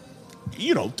like,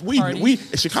 we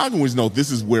Chicagoans know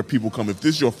this is where people come. If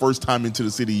this is your first time into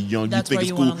the city, young, that's you think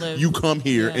it's cool, you come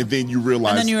here, and then you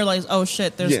realize, oh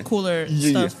shit, there's cooler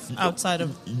stuff outside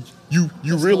of. You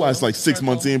realize like 6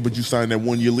 months in, but you signed that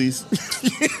 1 year lease.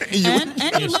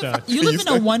 you live in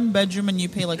a 1 bedroom and you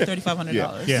pay like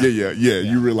 $3,500. Yeah.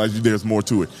 You realize there's more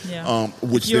to it. Yeah.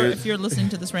 If you're listening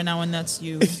to this right now and that's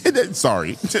you,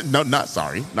 sorry, no, not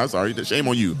sorry. Shame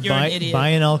on you. You're an idiot. Buy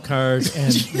an L card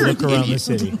and look around the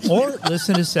city, or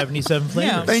listen to 77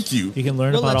 Flavors. Yeah. Thank you. You can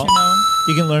learn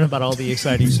You can learn about all the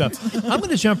exciting stuff. I'm going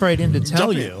to jump right in to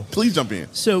tell you. Please jump in.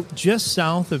 So just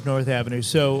south of North Avenue.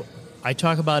 So I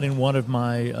talk about in one of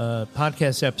my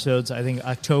podcast episodes, I think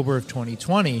October of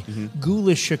 2020,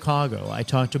 Ghoulish Chicago. I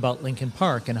talked about Lincoln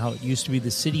Park and how it used to be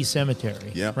the city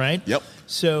cemetery. Yeah. Right? Yep.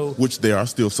 So, which there are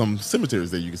still some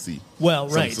cemeteries that you can see. Well,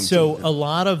 right. So a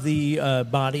lot of the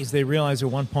bodies, they realized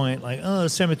at one point, like, the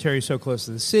cemetery is so close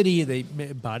to the city,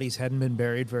 bodies hadn't been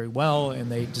buried very well,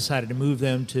 and they decided to move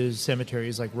them to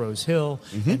cemeteries like Rose Hill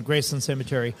and Graceland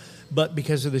Cemetery. But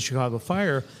because of the Chicago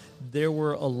fire, there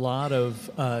were a lot of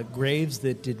graves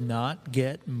that did not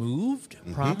get moved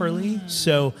properly.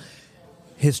 So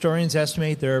historians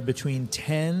estimate there are between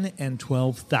 10 and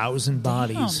 12,000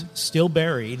 bodies still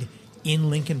buried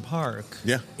in Lincoln Park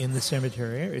in the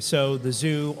cemetery area. So the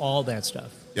zoo, all that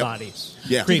stuff, bodies.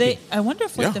 Yeah. I wonder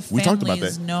if the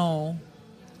families know.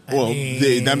 Well,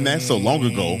 that's so long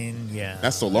ago. Yeah.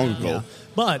 That's so long ago. Yeah.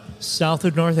 But south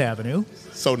of North Avenue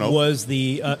was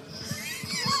the...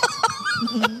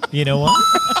 You know what?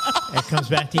 It comes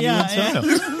back to you and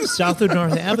Sono. South of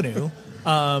North Avenue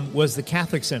was the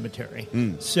Catholic cemetery.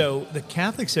 So the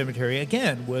Catholic cemetery,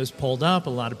 again, was pulled up. A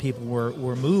lot of people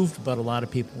were moved, but a lot of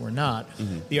people were not.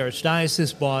 The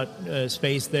Archdiocese bought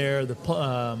space there. The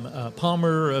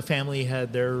Palmer family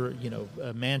had their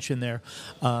mansion there.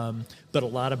 But a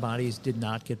lot of bodies did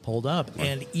not get pulled up. Right.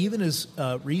 And even as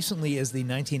recently as the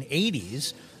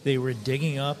 1980s, They were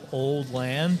digging up old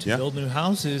land to build new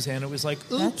houses, and it was like,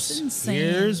 oops, That's insane.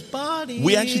 here's bodies.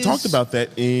 We actually talked about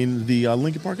that in the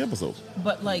Linkin Park episode.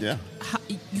 But like, how,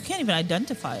 you can't even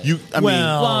identify it. You could.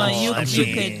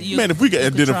 Man, if we could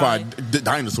identify try.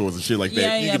 dinosaurs and shit like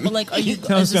that. Yeah, but like, are you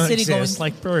Those as a don't city exist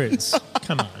going? like birds.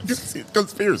 Come on.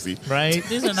 Conspiracy. Right?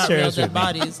 These are not real Seriously, dead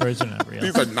bodies. Birds are not real.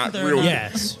 These are not They're real. not.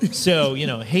 Yes. So,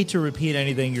 hate to repeat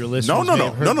anything your listeners No, may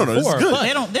have heard no, this is before, good. but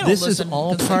They don't this is listen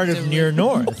all part of consecutively. Near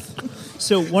North.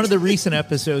 So one of the recent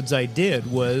episodes I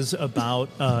did was about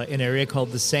an area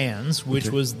called the Sands, which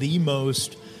was the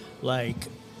most,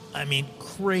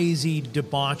 crazy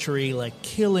debauchery, like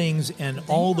killings and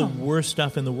all the worst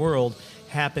stuff in the world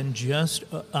happened just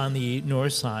on the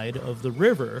north side of the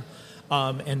river.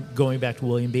 And going back to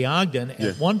William B. Ogden,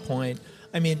 at one point,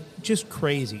 just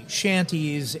crazy.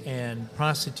 Shanties and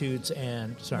prostitutes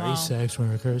and, sex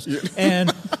workers.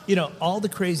 And, all the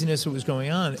craziness that was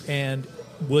going on. And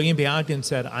William B. Ogden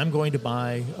said, I'm going to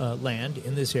buy land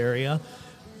in this area.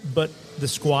 But the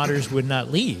squatters would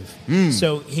not leave.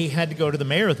 So he had to go to the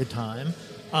mayor at the time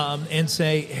and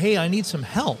say, hey, I need some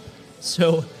help.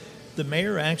 So the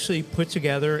mayor actually put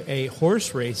together a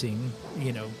horse racing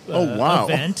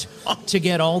event to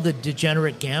get all the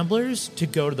degenerate gamblers to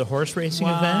go to the horse racing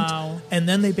event. And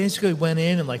then they basically went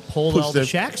in and pulled all the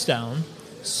shacks down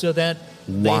so that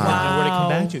they had nowhere to come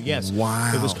back to. Yes.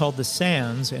 Wow. It was called The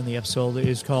Sands, and the episode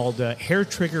is called Hair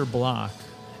Trigger Block.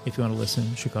 If you want to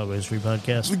listen, Chicago History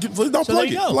Podcast.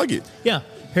 Plug it. Yeah.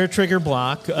 Hair Trigger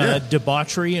Block,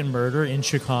 debauchery and murder in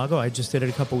Chicago. I just did it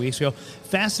a couple weeks ago.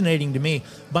 Fascinating to me.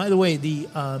 By the way, the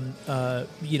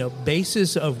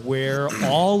basis of where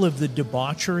all of the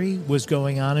debauchery was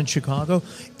going on in Chicago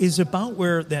is about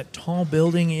where that tall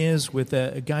building is with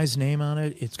a guy's name on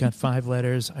it. It's got 5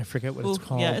 letters. I forget what it's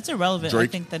called. Yeah, it's irrelevant. Drake?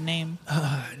 I think the name.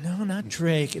 No, not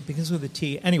Drake. It begins with a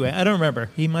T. Anyway, I don't remember.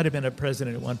 He might have been a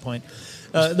president at one point.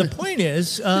 The point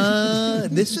is,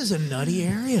 this is a nutty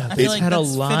area. I feel like had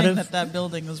that's a lot fitting of. that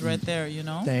building was right there.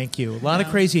 Thank you. A lot of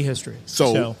crazy history.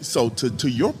 So to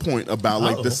your point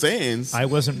about the Sands, I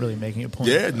wasn't really making a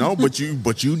point. yeah, no, but you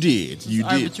did. You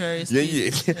did. Arbitrary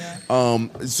speech. Yeah.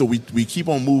 So we keep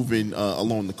on moving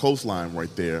along the coastline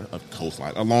right there,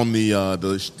 along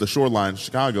the shoreline of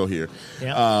Chicago here.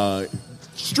 Yeah.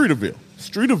 Streeterville.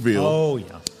 Oh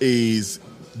yeah. Is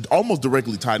almost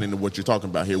directly tied into what you're talking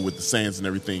about here with the Sands and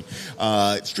everything.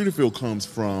 Streeterville comes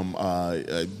from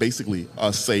basically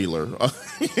a sailor,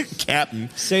 captain.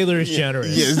 Sailor is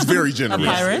generous. Yeah, it's very generous.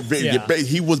 A pirate?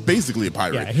 He was basically a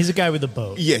pirate. Yeah, he's a guy with a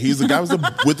boat. Yeah, he's a guy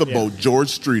with a boat, George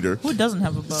Streeter. Who doesn't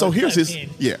have a boat? So here's his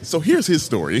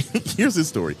story. Here's his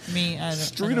story. Me, I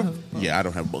don't have a boat. I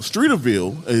don't have a boat.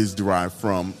 Streeterville is derived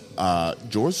from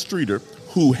George Streeter,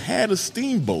 who had a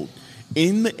steamboat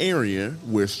in the area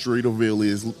where Streeterville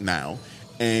is now,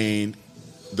 and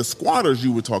the squatters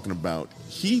you were talking about,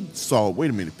 he saw, wait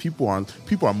a minute, people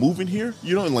are moving here,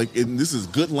 and this is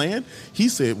good land. He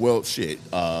said, well, shit,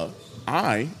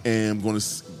 I am going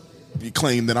to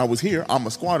claim that I was here. I'm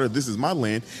a squatter. This is my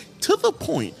land. To the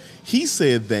point, he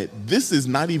said that this is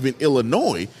not even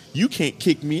Illinois. You can't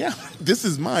kick me out. This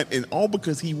is mine. And all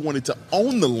because he wanted to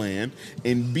own the land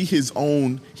and be his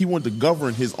own. He wanted to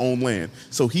govern his own land.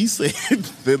 So he said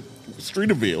that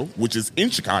Streeterville, which is in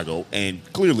Chicago and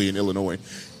clearly in Illinois,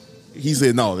 he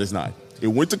said, no, there's not. It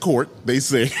went to court. They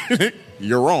said,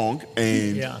 you're wrong.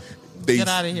 And get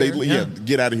out of here.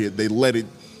 Get out of here. They let it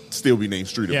still be named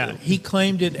Streeterville. Yeah, he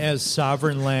claimed it as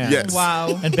sovereign land. Yes.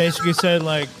 Wow. And basically said,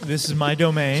 this is my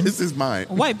domain. This is mine.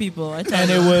 White people, I tell And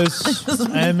you. it was,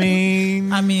 I mean,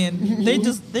 they've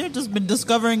just been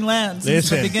discovering land since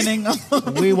the beginning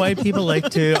of we white people like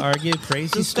to argue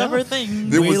crazy discover stuff.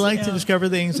 things. We like to discover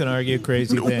things and argue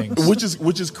crazy things.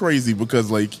 Which is crazy because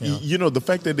the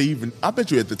fact that they even, I bet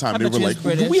you at the time they were like, do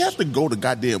British. we have to go to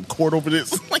goddamn court over this?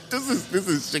 This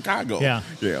is Chicago. Yeah.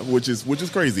 Which is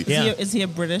crazy. Yeah. Is he a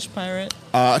British pirate?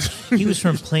 He was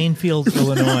from Plainfield,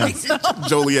 Illinois.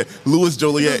 Louis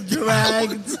Joliet.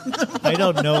 Dragged. I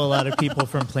don't know a lot of people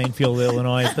from Plainfield,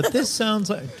 Illinois, but this sounds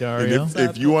like Dario.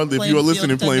 If you are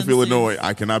listening in Plainfield, Illinois,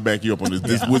 I cannot back you up on this.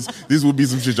 This would be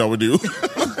some shit y'all would do.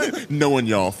 Knowing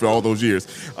y'all for all those years.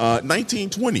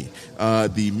 1920,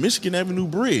 the Michigan Avenue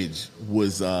Bridge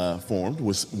was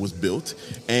built,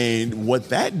 and what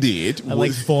that did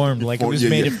was formed, like it was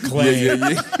made of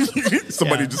clay.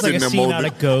 Somebody just like sitting a there scene molding. out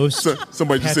of Ghost.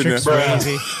 Somebody just sitting Patrick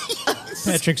there. Swayze.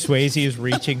 Patrick Swayze is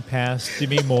reaching past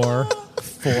Demi Moore,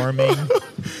 forming.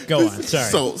 Go on,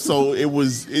 sorry. So it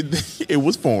was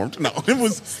formed. No, it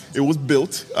was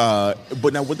built.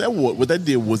 But now what that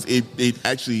did was it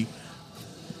actually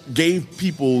gave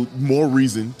people more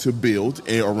reason to build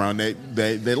around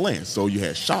that land. So you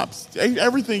had shops,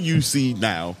 everything you see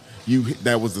now.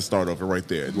 That was the start of it right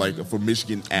there, like for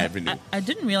Michigan Avenue. I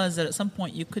didn't realize that at some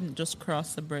point you couldn't just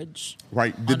cross the bridge.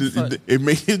 Right,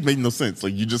 it made no sense.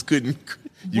 Like you just couldn't.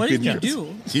 What did you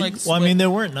do? Well, I mean,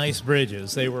 there weren't nice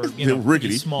bridges. They were,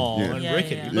 rickety, small and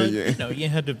rickety. Yeah. But you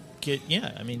had to you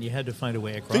had to find a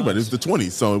way across. Think about it. It's the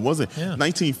 20s, so it wasn't.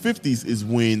 1950s is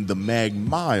when the Mag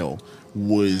Mile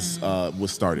was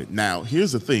started. Now,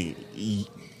 here's the thing: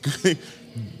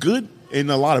 good and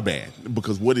a lot of bad,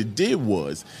 because what it did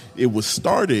was it was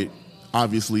started,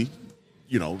 obviously,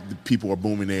 the people are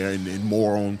booming there and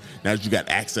more on. Now that you got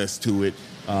access to it,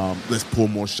 let's pull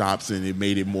more shops, and it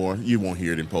made it more. You won't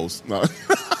hear it in post. No.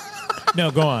 No,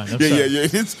 go on. Yeah.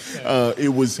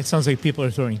 It was. It sounds like people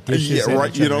are throwing dishes. Yeah, right.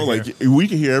 We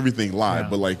can hear everything live,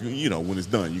 but when it's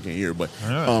done, you can't hear it. But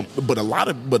but a lot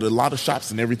of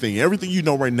shops and everything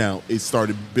right now, it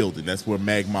started building. That's where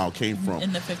Mag Mile came from.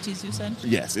 In the 50s, you said?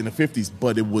 Yes, in the 50s.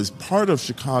 But it was part of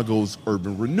Chicago's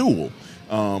urban renewal,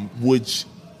 which,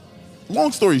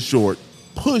 long story short,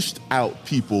 pushed out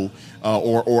people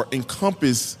or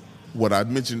encompassed what I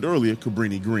mentioned earlier,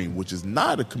 Cabrini Green, which is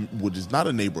not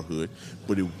a neighborhood,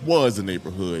 but it was a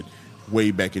neighborhood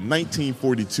way back in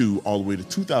 1942 all the way to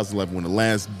 2011 when the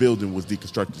last building was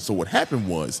deconstructed. So what happened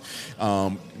was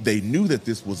they knew that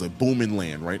this was a booming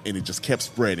land, right? And it just kept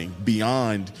spreading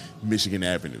beyond Michigan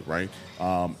Avenue, right?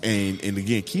 And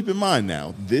again, keep in mind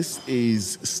now, this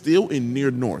is still in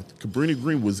near north. Cabrini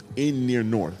Green was in near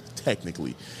north,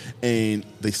 technically. And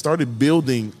they started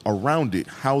building around it,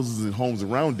 houses and homes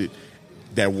around it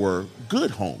that were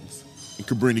good homes. And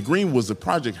Cabrini Green was a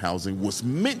project housing, was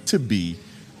meant to be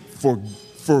for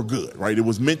good, right? It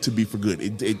was meant to be for good.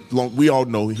 We all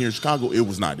know here in Chicago, it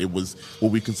was not. It was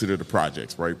what we consider the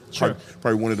projects, right? Sure.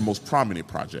 Probably one of the most prominent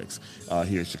projects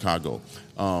here in Chicago.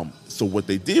 So what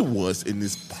they did was, in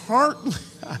this part,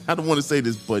 I don't want to say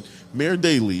this, but Mayor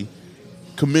Daley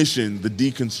commissioned the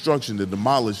deconstruction, the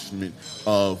demolishment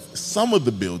of some of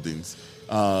the buildings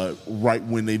right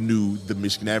when they knew the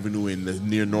Michigan Avenue and the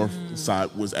near north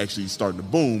side was actually starting to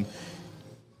boom.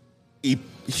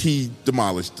 He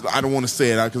demolished. I don't want to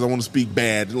say it because I want to speak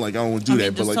bad. Like, I don't want to do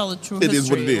that. But tell the true it is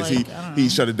what it history, is. He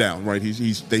shut it down, right?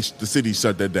 The city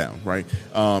shut that down, right?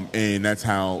 And that's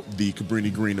how the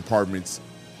Cabrini Green apartments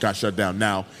got shut down.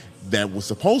 Now, that was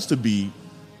supposed to be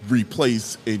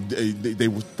replaced, and they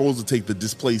were supposed to take the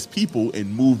displaced people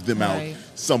and move them out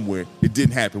somewhere. It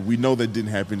didn't happen. We know that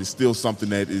didn't happen. It's still something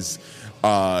that is,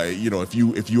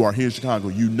 if you are here in Chicago,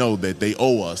 you know that they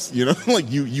owe us. Like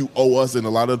you owe us and a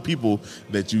lot of people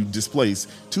that you displaced.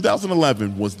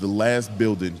 2011 was the last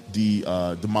building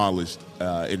demolished,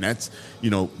 and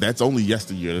that's only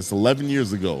yesteryear. That's 11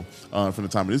 years ago from the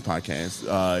time of this podcast.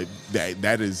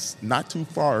 That is not too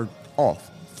far off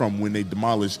from when they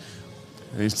demolished.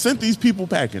 They sent these people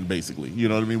packing, basically. You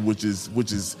know what I mean? Which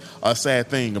is a sad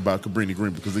thing about Cabrini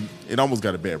Green, because it almost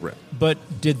got a bad rep. But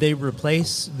did they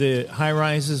replace the high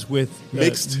rises with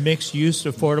mixed use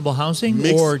affordable housing,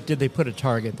 or did they put a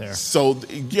Target there? So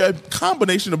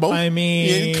combination of both. I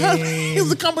mean, it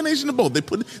was a combination of both.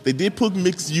 They did put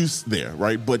mixed use there,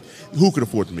 right? But who could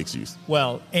afford the mixed use?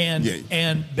 Well,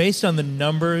 and based on the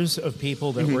numbers of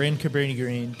people that were in Cabrini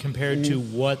Green compared to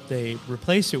what they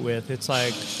replaced it with, it's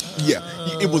like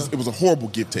it was a horrible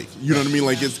give take. You know what I mean?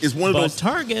 Like it's one of those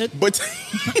Target. But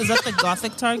is that the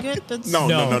Gothic Target? No.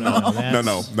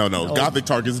 Gothic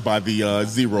Target is by the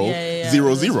zero.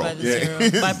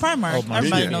 By Primark.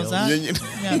 Everybody knows that.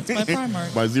 Yeah, it's by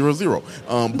Primark. By 00.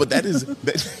 But that is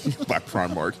by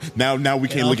Primark. Now we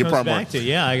can't look at Primark.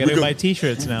 I got to buy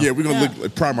T-shirts now. Yeah, we're gonna look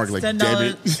at Primark like $10, damn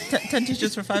it. 10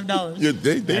 T-shirts for $5. Yeah,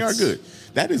 they are good.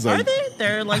 That is are they?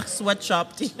 They're like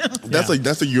sweatshop T-shirts.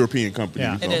 That's a European company.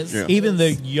 Yeah. It is. Yeah. Even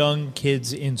the young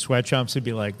kids in sweatshops would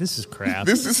be like, "This is crap.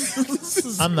 This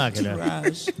is I'm not gonna.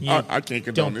 I can't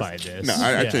condone Don't buy this. No,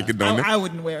 I can't condone it. I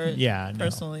wouldn't wear it. Yeah, no.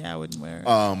 Personally, I wouldn't wear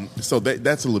it. So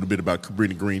that's a little bit about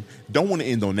Cabrini Green. Don't want to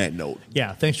end on that note.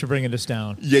 Yeah, thanks for bringing us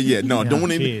down. Yeah. No, don't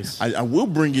want to. Geez. I will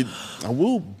bring it. I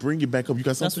will bring it back up. You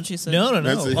got something? That's what she said. No.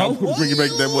 That's it. I will bring it back.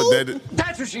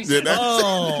 That's what she said.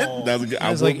 That was good. I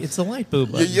was like, it's a light blue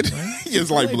button. Right? Yeah,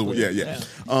 it's light blue. Yeah.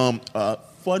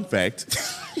 Fun fact.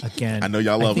 Again, I know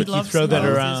y'all love it. You throw that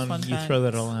around. You throw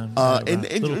that around. And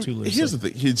a little too loose. Here's the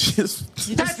thing.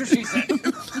 That's what she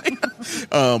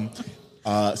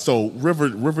said. So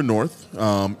River North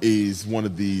is one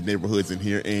of the neighborhoods in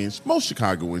here, and most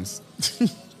Chicagoans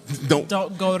don't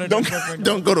go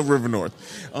to River North.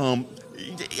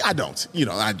 I don't.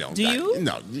 I don't. Do you?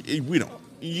 No, we don't.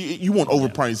 You want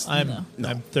overpriced?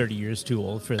 I'm 30 years too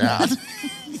old for that.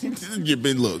 You've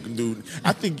been look, dude.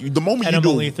 I think the moment And you I'm do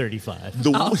only 35. the,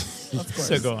 Of course.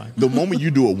 So go on. the moment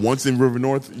you do it once in River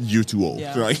North, you're too old.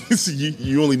 Yeah. Right? So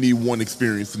you only need one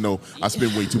experience to know I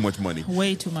spent way too much money.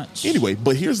 Way too much. Anyway,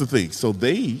 but here's the thing. So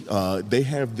they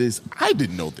have this. I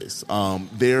didn't know this.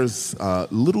 There's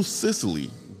Little Sicily,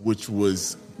 which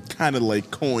was kind of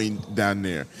like coined down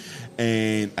there.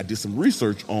 And I did some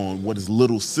research on what is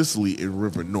Little Sicily in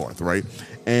River North, right?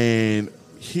 And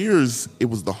it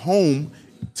was the home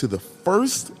to the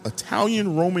first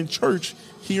Italian Roman church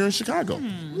here in Chicago.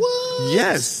 What?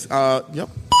 Yes. Yep.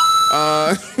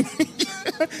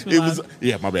 It was.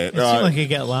 Yeah, my bad. It seemed like it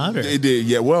got louder. It did.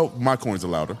 Yeah. Well, my coins are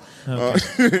louder.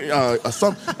 Okay.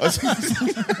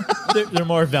 They're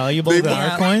more valuable than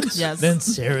our coins? Yes. Than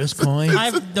Sarah's coins?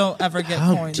 I don't ever get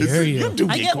How coins. dare you? You do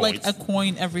I get coins. like a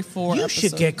coin every 4 You episodes.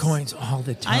 should get coins all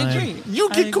the time. I agree. You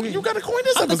I get agree. you got a coin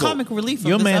this I'm the episode. comic relief of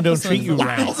Your this man don't episode. treat you Wow.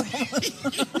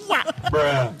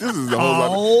 right. This is the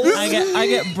whole lot. I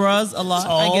get bras a lot.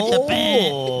 I get the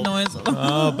bang noise.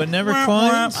 Oh, but never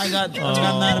coins? I got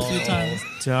that a few times.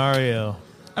 Dario.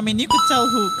 I mean, you could tell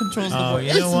who controls the Oh,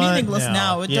 voice. you know It's what? meaningless No.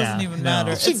 now. It Yeah, doesn't even no.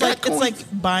 matter. She got It's like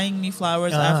buying me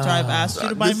flowers after I've asked you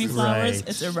to buy this me is flowers. right.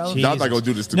 It's irrelevant. Y'all not gonna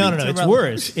do this to No, me. no, it's irrelevant.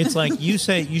 worse. It's like you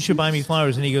say you should buy me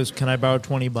flowers, and he goes, "Can I borrow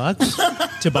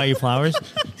 $20 to buy you flowers?"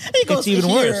 He goes It's even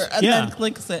here worse. and Yeah. then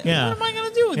clicks it. Yeah. What am I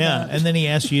gonna do with Yeah, that? and then he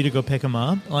asks you to go pick him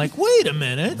up. Like, wait a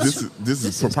minute, This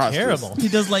is preposterous. terrible. He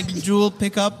does like jewel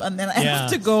pickup, and then I Yeah.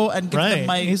 have to go and give Right? them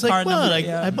my He's like, card "What? number. I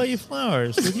Yeah. bought you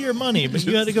flowers with your money, but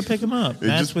you had to go pick them up."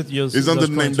 That's with you. It's under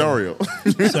the name Dario.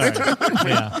 Sorry.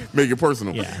 Yeah. Make it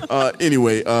personal. Yeah.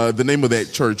 Anyway, the name of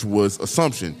that church was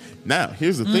Assumption. Now,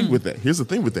 here's the thing with that.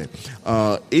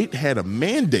 It had a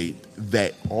mandate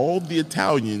that all the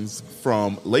Italians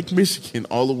from Lake Michigan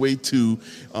all the way to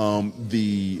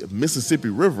the Mississippi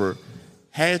River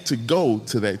had to go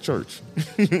to that church.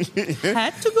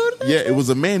 Had to go to that? Yeah, it was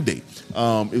a mandate.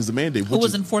 Who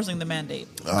was enforcing the mandate?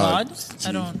 God?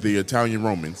 I don't. The Italian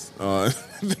Romans.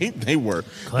 They were.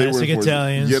 Classic they were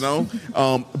Italians. You know?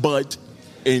 But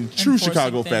in true Enforcing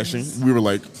Chicago things. fashion, we were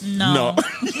like, No.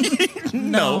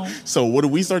 no. So what do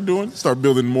we start doing? Start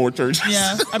building more churches.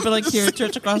 Yeah, I'd be like, here,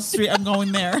 church across the street. I'm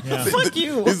going there. Yeah. Fuck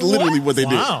you. It's literally what they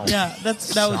Wow. Yeah, that would be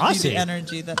Saucy. the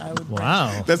energy that I would bring.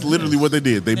 Wow. did. That's literally what they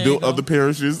did. They There you built go. other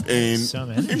parishes, and Some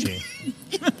energy.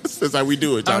 that's how we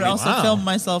do it. I would Tommy. also Wow. film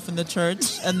myself in the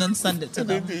church and then send it to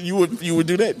them. You would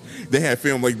do that. They had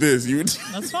film like this. You would.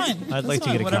 That's fine. I'd That's like to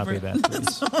fine. get a copy of that,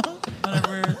 please.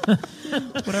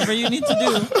 Whatever you need to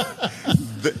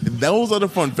do. Those are the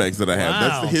fun facts that I have.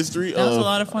 That's Wow. the history That was of. a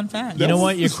lot of fun facts. You know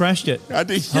what? You crushed it. I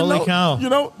did. Holy cow.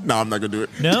 No, I'm not gonna do it.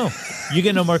 No, you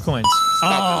get no more coins. Oh,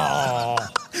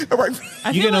 All right. I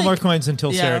you feel get no like- more coins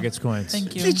until Yeah. Sarah gets coins.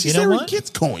 Thank you. She You know Sarah what? gets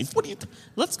coins. What do you?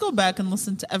 Let's go back and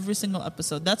listen to every single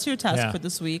episode. That's your task Yeah. for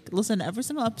this week. Listen to every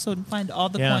single episode and find all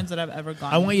the Yeah. coins that I've ever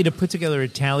gotten. I want you to put together a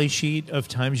tally sheet of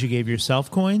times you gave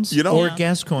yourself coins, You know- or Yeah.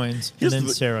 guest coins, and Here's then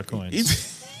the- Sarah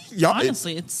coins. Y'all,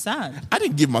 Honestly, it's sad. I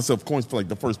didn't give myself coins for like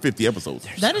the first 50 episodes.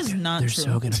 That is not They're true.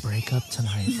 so gonna break up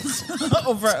tonight.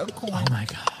 Over a coin. Oh my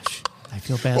gosh, I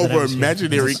feel bad. that I Over was here.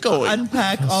 imaginary coins.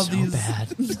 Unpack I feel all so these.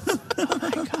 bad.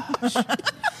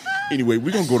 Anyway,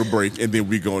 we're gonna go to break and then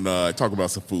we're gonna talk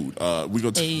about some food. We're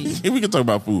gonna Hey. we can talk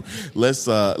about food. Let's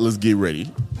get ready.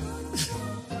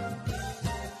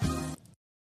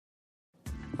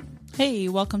 Hey,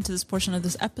 welcome to this portion of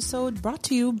this episode brought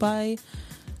to you by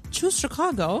Choose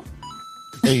Chicago.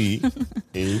 Hey,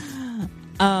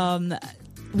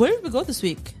 Where did we go this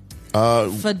week?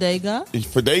 Fadega.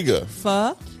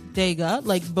 Fadega,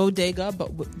 like bodega, but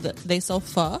they sell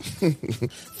pho.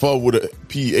 pho with a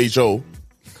PHO.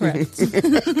 Correct.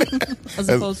 As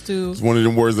opposed to It's one of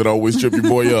them words that always trip your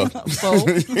boy up. pho.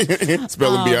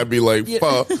 Spelling bee, I'd be like yeah.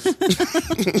 pho.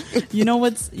 You know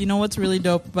what's really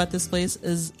dope about this place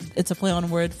is it's a play on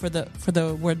word for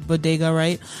the word bodega,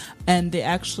 right? And they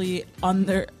actually on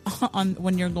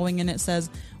when you're going in, it says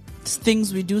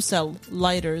things we do sell: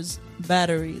 lighters,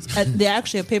 batteries. And they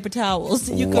actually have paper towels.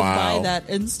 You can Wow. buy that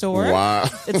in store. Wow.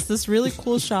 It's this really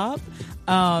cool shop.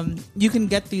 You can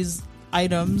get these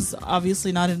items,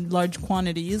 obviously not in large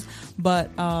quantities, but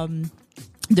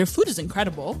their food is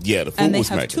incredible. Yeah, the food and they was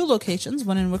have smacking. 2 locations,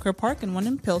 one in Wicker Park and one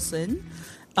in Pilsen.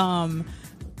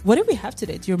 What did we have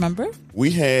today? Do you remember? We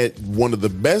had one of the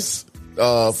best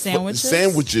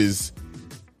sandwiches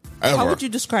ever. How would you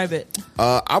describe it?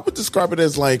 I would describe it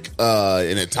as like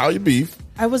an Italian beef,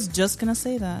 I was just gonna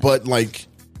say that. but like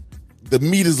the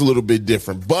meat is a little bit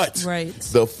different. But Right.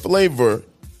 the flavor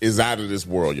is out of this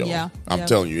world, y'all. Yeah, I'm yeah.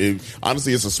 telling you.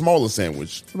 Honestly, it's a smaller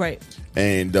sandwich. Right.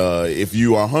 And if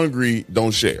you are hungry,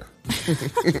 don't share.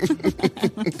 Because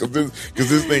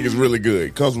this thing is really good.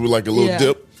 It comes with like a little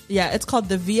dip. Yeah, it's called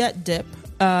the Viet dip.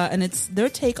 And it's their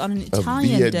take on an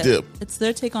Italian Viet dip. It's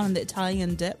their take on the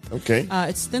Italian dip. Okay.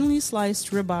 It's thinly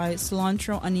sliced ribeye,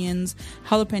 cilantro, onions,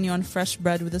 jalapeno, and fresh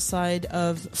bread with a side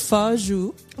of pho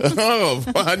jus. Oh,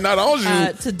 not all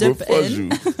jus. To dip but fudge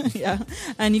in. jus. Yeah.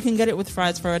 And you can get it with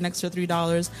fries for an extra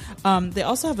 $3. They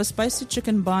also have a spicy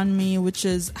chicken banh mi, which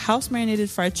is house marinated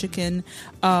fried chicken,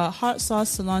 hot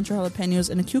sauce, cilantro,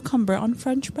 jalapenos, and a cucumber on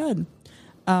French bread.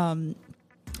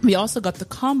 We also got the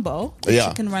combo, the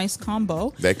chicken rice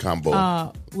combo. That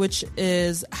combo. Which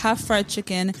is half fried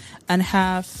chicken and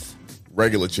half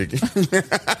regular chicken.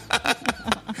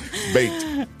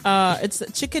 Baked. It's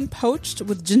chicken poached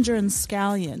with ginger and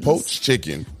scallions. Poached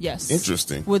chicken. Yes.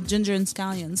 Interesting. With ginger and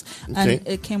scallions. Okay. And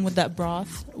it came with that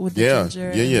broth, with the ginger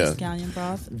and the scallion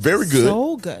broth. Very good.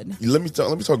 So good. Let me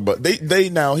talk about they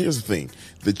now here's the thing.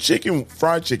 The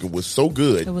fried chicken was so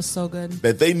good. It was so good.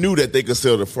 That they knew that they could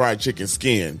sell the fried chicken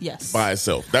skin by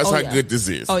itself. That's how good this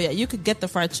is. Oh yeah, you could get the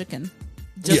fried chicken.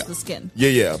 Just the skin.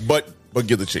 Yeah. But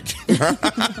get the chicken.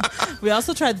 We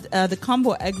also tried the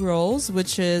combo egg rolls,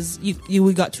 which is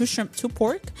we got 2 shrimp, 2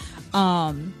 pork,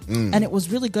 and it was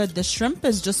really good. The shrimp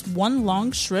is just one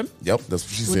long shrimp. Yep, that's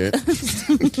what she said.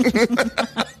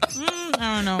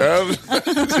 I don't know.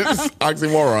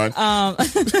 Oxymoron.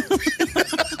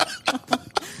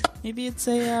 Maybe it's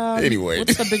a anyway.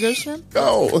 What's the bigger shrimp?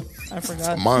 Oh, I forgot. It's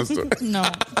a monster. No,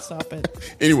 stop it.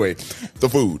 Anyway, the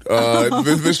food.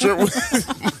 The shrimp was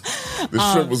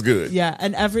the shrimp was good. Yeah,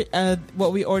 and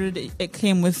what we ordered, it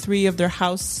came with 3 of their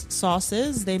house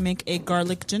sauces. They make a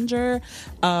garlic ginger,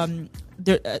 a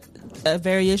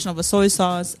variation of a soy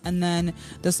sauce, and then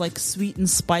this like sweet and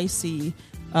spicy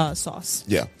sauce.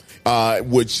 Yeah,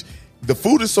 which. The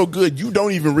food is so good, you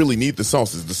don't even really need the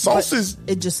sauces. The sauces...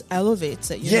 But it just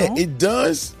elevates it, you know? Yeah, it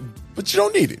does, but you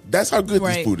don't need it. That's how good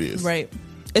this food is. Right.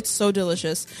 It's so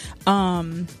delicious.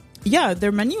 Yeah,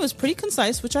 their menu is pretty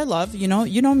concise, which I love. You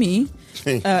know me.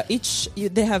 They have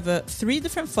 3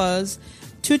 different pho's,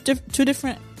 2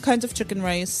 different kinds of chicken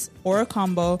rice, or a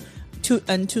combo, 2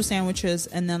 sandwiches,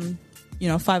 and then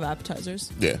 5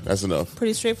 appetizers. Yeah, that's enough.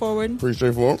 Pretty straightforward. I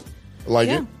like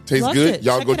it. Tastes Loved good. it.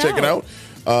 Y'all go check it out.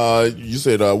 You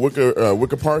said Wicker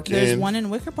Park. There's one in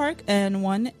Wicker Park and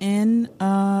one in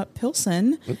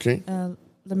Pilsen. Okay.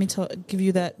 Let me give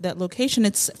you that location.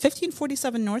 It's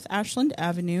 1547 North Ashland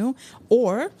Avenue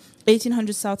or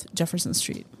 1800 South Jefferson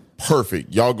Street.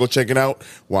 Perfect. Y'all go check it out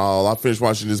while I finish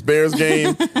watching this Bears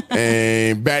game.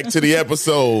 And back to the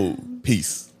episode.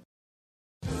 Peace.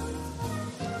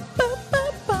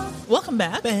 Welcome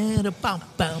back. That's the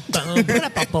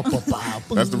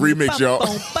remix, y'all.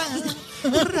 Go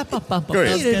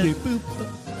ahead.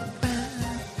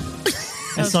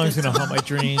 That song's gonna haunt my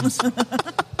dreams. I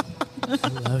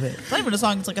love it. It's not even a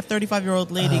song. It's like a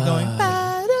 35-year-old lady going.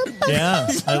 Yeah,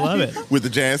 I love it. With the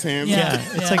jazz hands. Yeah,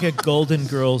 it's like a Golden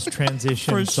Girls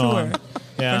transition For song. sure.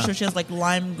 Yeah. For sure, she has like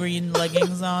lime green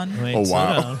leggings on. Wait, Oh, slow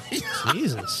wow. down.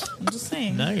 Jesus. I'm just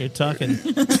saying. Now you're talking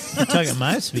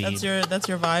my speed. That's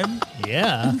your vibe.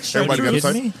 Yeah. Everybody got a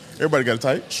Kidding me? type. Everybody got a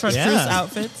type. Chartreuse Yeah.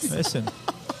 outfits. Listen,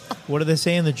 what do they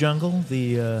say in the jungle?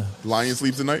 The Lion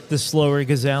sleeps at night. the slower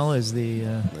gazelle is the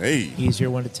Hey. easier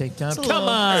one to take down. It's a Come little-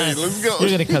 on. Hey, let's go. You're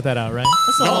going to cut that out, right?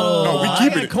 No, we I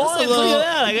keep got it. coins. That's a little- Look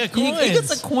at that. I got He coins.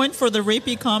 gets a coin for the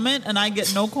rapey comment, and I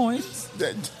get no coins.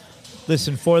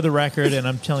 Listen, for the record, and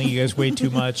I'm telling you guys way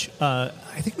too much, I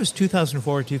think it was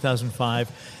 2004 or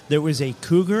 2005, there was a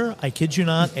cougar, I kid you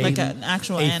not, Like an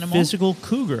actual a animal? physical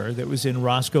cougar that was in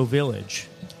Roscoe Village.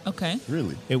 Okay.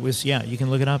 Really? It was, yeah, you can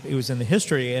look it up. It was in the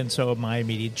history. And so my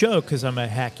immediate joke, because I'm a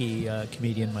hacky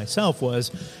comedian myself,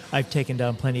 was I've taken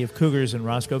down plenty of cougars in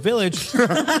Roscoe Village. There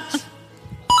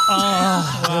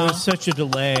was such a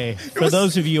delay. For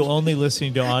those of you only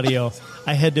listening to audio,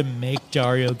 I had to make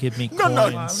Dario give me coins. Wow,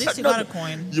 at least you got a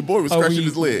coin. Your boy was Oh, scratching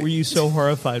his leg. were you so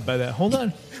horrified by that? Hold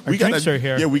on. Our drinks are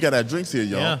here. Yeah, we got our drinks here,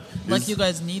 y'all. Yeah. Like you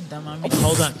guys need them. I mean,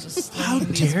 Hold on. just How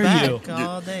leaning these dare back you.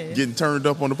 all day. Getting turned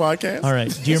up on the podcast. All right.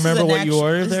 Do you This is remember an what you act-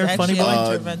 ordered this there, is funny actually boy? an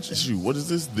intervention. Shoot, what is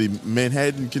this? The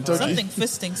Manhattan, Kentucky? Something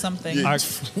fisting something. Yeah.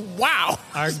 Wow.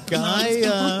 Our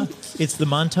guy, it's the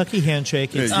Montucky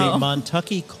Handshake. It's Hey. the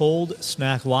Montucky Cold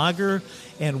Snack Lager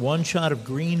and 1 shot of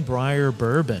Greenbrier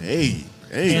Bourbon. Hey.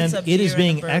 And It's a it is beer and a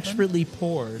being bourbon. expertly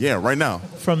poured Yeah, right now.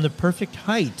 from the perfect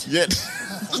height Yeah.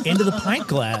 into the pint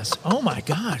glass. Oh, my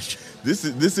gosh. This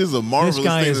is a marvelous This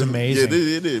guy thing. is That's- amazing.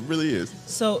 Yeah, it really is.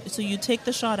 So you take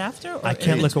the shot after? Or I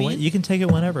can't in look away. between? You can take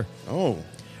it whenever. Oh.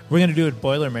 We're going to do it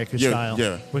Boilermaker Yeah, style.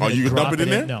 yeah. We're Oh, gonna you can drop dump it in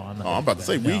there? No, I'm not. Oh, I'm gonna about do to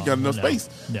say, that. we ain't got enough No, space.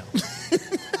 No.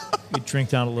 You drink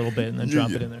down a little bit and then Yeah, drop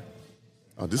yeah. it in there.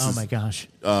 Oh my gosh.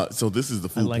 So this is the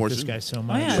I food like portion. this guy so Oh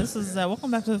much. yeah, this is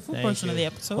welcome back to the food Thank portion of you. the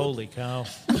episode. Holy cow.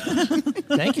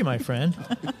 Thank you, my friend.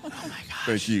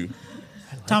 Thank you.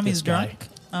 Tommy's this guy. drunk.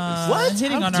 What?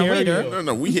 Hitting How on our dare waiter. you?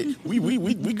 No, we hit.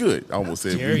 We good. I almost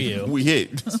said Dare you. we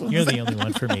hit. You're the only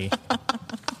one for me.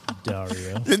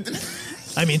 Dario.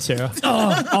 I mean, Sarah.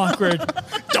 Oh, awkward.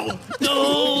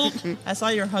 I saw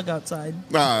your hug outside.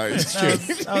 Nah, it's true.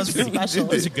 That was special.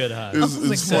 It was a good hug.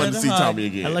 It's fun to good see hug. Tommy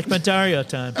again. I like my Dario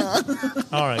time.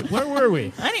 All right, where were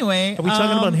we? Anyway, Are we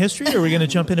talking about history or are we going to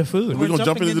jump into food? We're gonna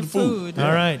jump jumping into the food.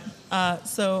 All right.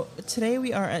 So today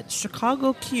we are at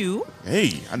Chicago Q.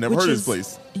 Hey, I never which heard is- this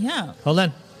place. Yeah, Hold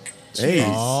on. Hey,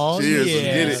 Oh, cheers.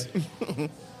 yeah. Let's get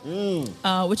it.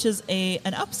 which is an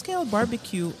upscale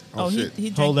barbecue. Oh, shit. he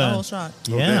drank Hold the on. whole shot.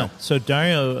 Yeah. damn. So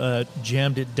Dario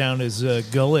jammed it down his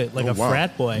gullet like Oh, a wow.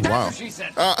 frat boy. Wow. She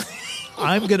said.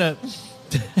 I'm gonna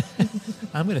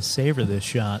savor this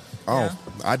shot. Oh,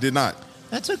 I did not.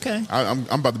 That's okay. I'm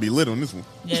about to be lit on this one.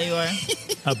 Yeah, you are.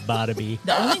 About to be.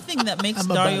 The only thing that makes I'm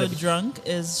about Dario to be- drunk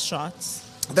is shots.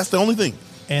 That's the only thing.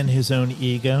 And his own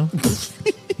ego.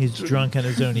 He's drunk on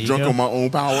his own ego. Drunk on my own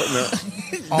power. No.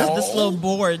 This little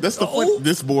board. That's the fun.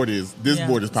 This board is Yeah.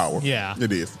 power. Yeah.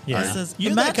 It is. Yeah. This is-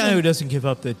 You're that guy imagine- who doesn't give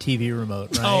up the TV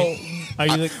remote, right? Are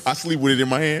you like, I sleep with it in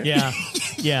my hand. yeah,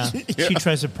 yeah. She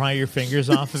tries to pry your fingers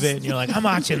off of it, and you're like, I'm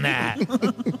watching that.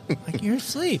 Like, you're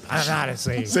asleep. I'm not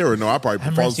asleep. Sarah, no, I probably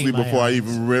I'm fall resting asleep my before I eyes.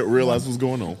 even realize what's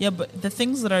going on. Yeah, but the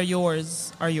things that are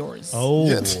yours are yours. Oh.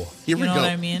 Yes. Here you we know go. what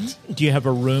I mean? Do you have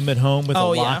a room at home with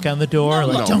Oh, a lock yeah. on the door?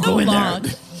 Like, lock, don't go in lock.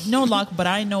 there. No lock, but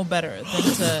I know better than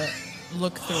to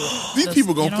look through it. These Just-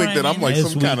 people gonna you know think what that I I'm mean? like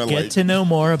As some we kinda get like- to know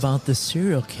more about the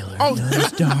serial killer known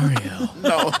as Dario.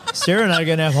 No, Sarah and I are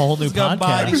gonna have a whole new He's got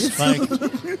podcast. bodies.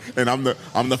 Like, and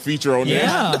I'm the feature on there.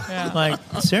 yeah, like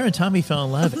Sarah and Tommy fell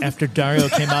in love after Dario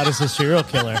came out as a serial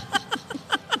killer.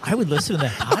 I would listen to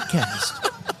that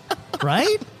podcast,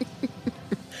 right?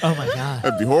 Oh my god,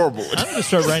 That'd be horrible. I'm gonna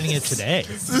start writing it today.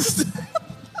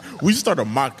 We should start a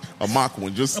mock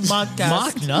one. Just A mockcast.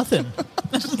 Mock nothing.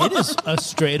 It is a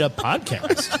straight up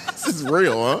podcast. this is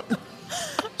real, huh?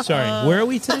 Sorry, where are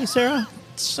we today, Sarah?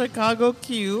 Chicago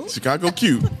Q. Chicago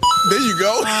cute. There you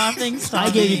go. Thanks, Tommy.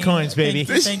 I gave you coins, baby.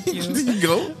 Thank you. There you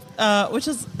go. Which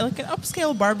is like an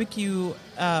upscale barbecue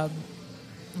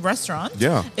restaurant.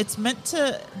 Yeah. It's meant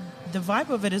to. The vibe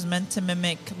of it is meant to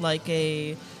mimic like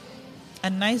a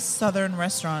nice southern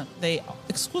restaurant. They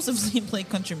exclusively play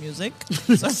country music.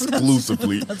 So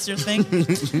Exclusively. That's your thing.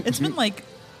 It's been like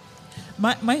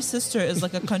my sister is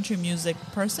like a country music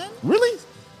person. Really?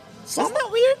 Isn't that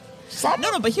weird? Summer?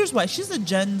 No, but here's why. She's a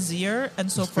Gen Zer,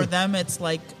 and so for them, it's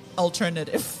like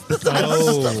alternative. Oh,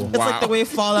 It's like the way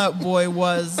Fall Out Boy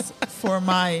was for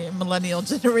my millennial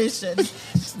generation.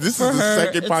 This is For the her,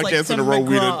 second it's like podcast in a Tim row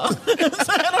we did. McGraw.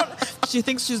 So I don't, she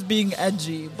thinks she's being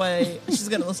edgy, but she's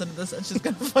gonna listen to this and she's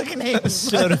gonna fucking hate me.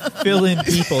 So to fill in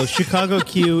people, Chicago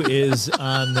Q is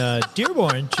on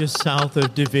Dearborn, just south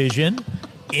of Division,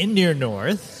 in near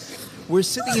North. We're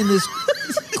sitting in this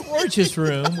gorgeous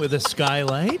room with a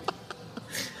skylight.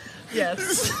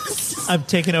 Yes, I'm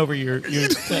taking over your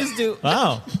please do.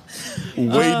 Wow.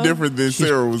 Way different than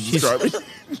Sarah was she's- describing.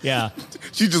 Yeah.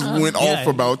 She just went yeah. off for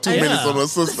about 2 Yeah. minutes on her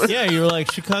sister. Yeah, you were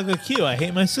like, Chicago Q, I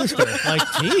hate my sister. Like,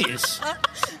 jeez.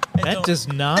 That does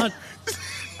not.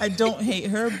 I don't hate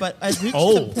her, but I've reached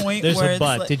Oh, the point there's where a it's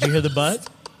butt. like, Did you hear the butt?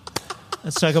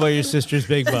 Let's talk about your sister's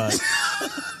big butt.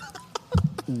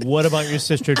 What about your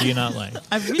sister do you not like?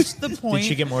 I've reached the point. Did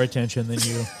she get more attention than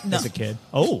you No. as a kid?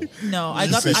 Oh, No, I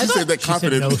She got. said, I she got said that she said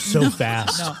confident. no so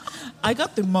fast. No, I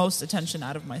got the most attention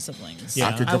out of my siblings. Yeah.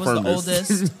 I could I was the confirm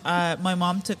this. oldest.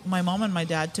 My mom and my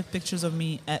dad took pictures of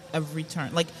me at every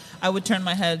turn. Like I would turn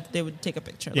my head, they would take a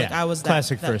picture. Like Yeah, I was that,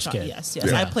 classic that first child. kid. Yes, yes.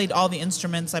 Yeah. I played all the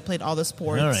instruments. I played all the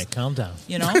sports. All right, calm down.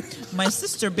 You know, my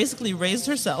sister basically raised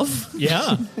herself,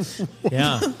 Yeah.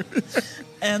 Yeah.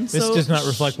 and This so does not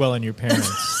reflect well on your parents.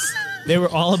 They were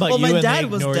all about well, you my and dad they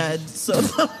was ignored. dead, so he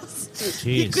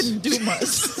Jeez. couldn't do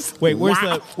much. Wait,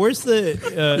 where's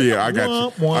the Yeah, I got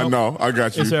you. wah, I know. I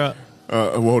got you. Is there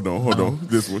a, Hold on.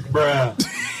 This one.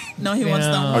 No, he wants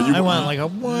no, that one. I want like a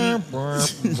wah, wah,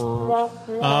 wah.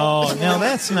 Oh, no,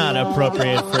 that's not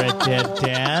appropriate for a dead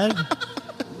dad.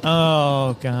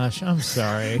 Oh gosh, I'm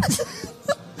sorry.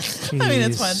 I mean,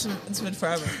 it's Jeez. fine. It's been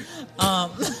forever.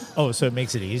 Oh, so it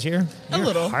makes it easier? A You're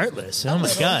little. heartless. Oh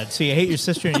my god. So you hate your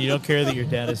sister and you don't care that your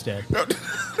dad is dead.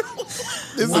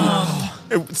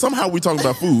 Somehow we talking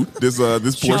about food. This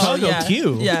portion. Chicago yeah.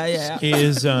 Q Yeah.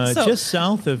 is So- just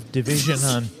south of Division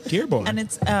on Dearborn. And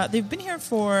it's they've been here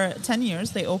for 10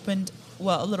 years. They opened,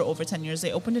 well, a little over 10 years.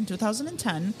 They opened in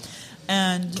 2010.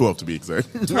 And 12 to be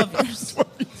exact. 12 years.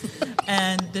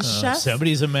 And the chef,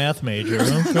 Somebody's a math major.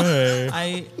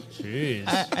 Okay.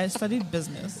 I studied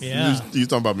business. Yeah. You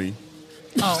talking about me?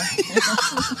 Oh.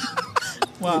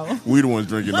 Wow. We the ones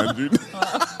drinking that, dude.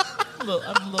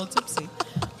 I'm a little tipsy.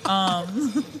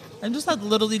 I just had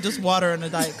literally just water and a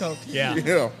Diet Coke. Yeah.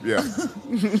 Yeah.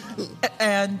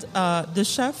 And the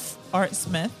chef, Art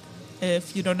Smith,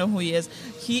 if you don't know who he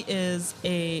is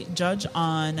a judge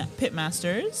on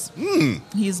Pitmasters.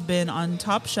 He's been on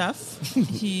Top Chef.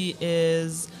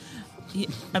 He's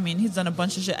done a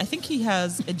bunch of shit. I think he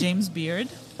has a James Beard.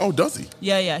 Oh, does he?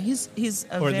 Yeah. He's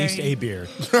Or at least a beard.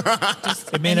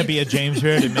 It may not be a James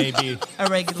beard. It may be a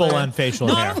regular full-on facial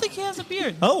No, hair. I don't think he has a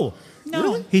beard. Oh. No.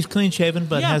 Really? He's clean-shaven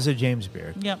but Yeah. has a James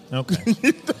beard. Yep.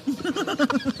 Okay.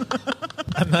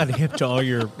 I'm not hip to all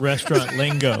your restaurant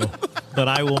lingo, but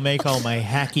I will make all my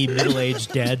hacky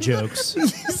middle-aged dad jokes.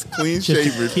 He's clean Just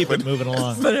shaven. to keep it moving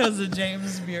along. But it has a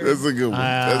James Beard. That's a good one.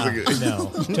 That's a good.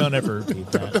 No, don't ever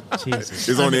repeat that. Jesus.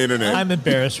 It's on the internet. I'm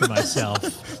embarrassed for myself.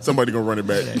 Somebody gonna run it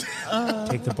back.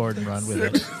 Take the board and run with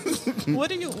it.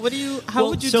 How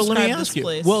would you so describe let me ask this you.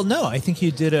 place? Well, no, I think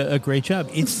you did a great job.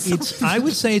 It's. I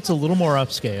would say it's a little more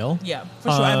upscale. Yeah, for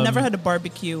sure. I've never had a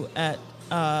barbecue at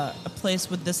a place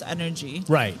with this energy.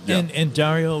 Right. Yeah. And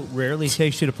Dario rarely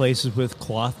takes you to places with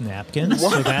cloth napkins,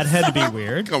 so that had to be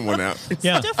weird. Come on out.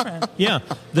 Yeah. Different. Yeah.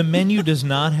 The menu does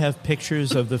not have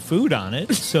pictures of the food on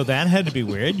it, so that had to be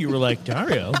weird. You were like,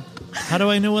 Dario, how do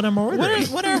I know what I'm ordering?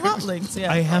 What are hot links?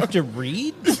 Yeah. I have to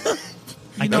read?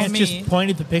 I know can't me. just point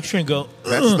at the picture and go,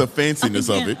 That's the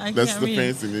fanciness I of it. can't That's the read.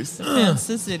 fanciness.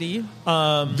 Fancy.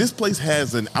 This place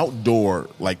has an outdoor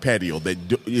patio that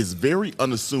is very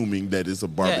unassuming that it's a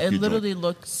Yeah, barbecue it joint. literally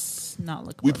looks not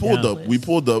like a We pulled barbecue up. We place.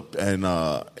 pulled up, and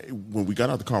when we got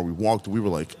out the car, we walked. We were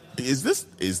like, "Is this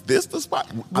the spot?"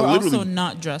 We're also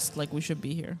not dressed like we should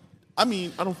be here. I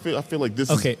mean, I feel like this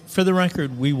okay, for the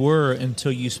record, we were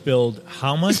until you spilled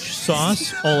how much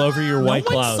sauce all over your white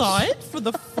No one blouse? saw it for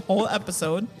the whole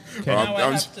episode. Okay. Now I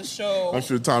I'm- have to show. I'm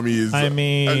sure Tommy is. I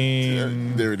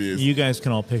mean, there it is. You guys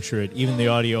can all picture it, even the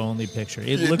audio-only picture.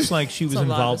 It looks like she was It's a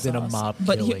lot of involved in a sauce. mob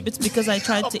But killing. it's because I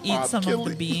tried to eat mob some of killing.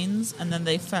 the beans and then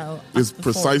they fell. It's off the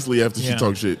fork. precisely after she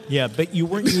talked shit. Yeah, but you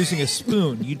weren't using a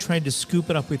spoon. You tried to scoop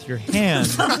it up with your hand.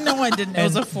 No, I didn't. It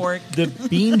was a and fork. The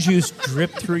bean juice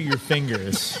dripped through your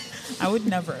fingers. I would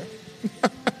never.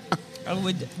 I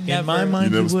would never. In my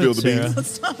mind, You you, never would, spilled the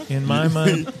Sarah. In my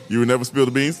mind, You would never spill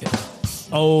the beans.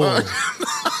 oh.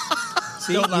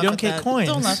 See, Don't you laugh don't at get that. coins.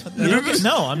 Don't laugh at You that. don't get-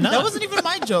 no, I'm not. That wasn't even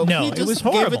my joke. No, he it just was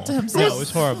gave horrible. it to himself. No, it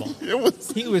was horrible. It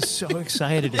was. He was so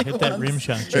excited to hit that rim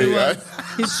shot. Hey, He I- was.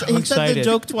 He said the excited.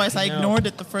 joke twice. I I know. ignored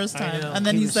it the first I time, know. and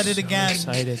then He he was said it so again,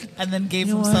 excited. and then gave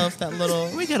You know himself that little.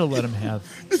 We got to let him have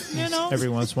You know. every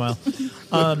once in a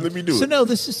while. Let me do So it. no,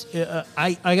 this is.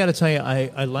 I got to tell you,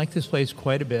 I like this place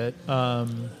quite a bit.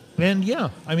 And yeah,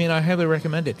 I mean, I highly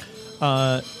recommend it.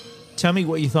 Tell me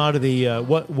what you thought of the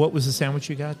what was the sandwich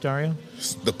you got, Dario?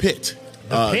 The pit.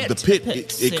 Pit. The pit.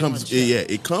 Pit It comes. sandwich, yeah.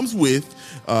 It comes with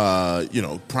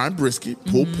prime brisket,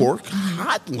 pulled pork,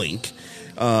 hot link,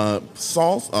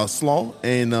 sauce, slaw,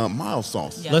 and mild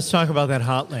sauce. Yeah. Let's talk about that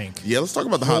hot link. Yeah, let's talk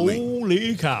about the hot link.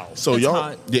 Holy cow! So It's y'all,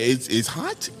 hot. yeah, it's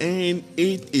hot, and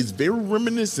it is very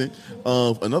reminiscent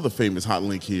of another famous hot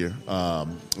link here,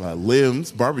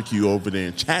 Lim's Barbecue over there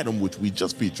in Chatham, which we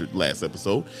just featured last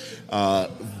episode.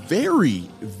 Very,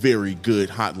 very good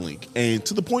hot link, and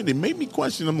to the point it made me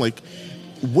question. I'm like,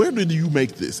 where did you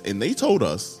make this? And they told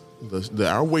us,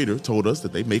 our waiter told us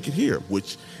that they make it here,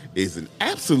 which is an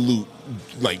absolute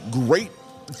great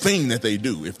thing that they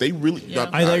do. If they really, Yeah.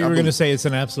 I thought you were going to believe- say it's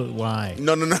an absolute lie.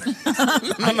 No.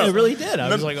 I really did. I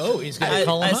was like, oh, he's going to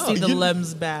call I him see out. the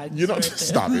Lems bag. You know, right there.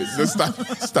 stop it. Just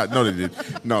stop. No, they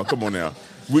didn't. No, come on now.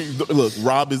 Look,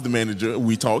 Rob is the manager.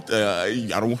 We talked. I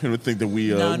don't want him to think that we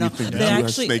No. we think They that you have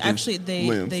actually, snake and actually,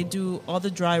 limbs. they do all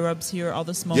the dry rubs here, all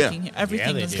the smoking here.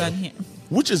 Everything they is do. done here.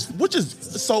 Which is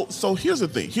so. Here's the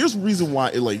thing. Here's the reason why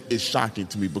it is shocking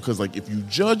to me, because if you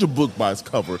judge a book by its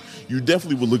cover, you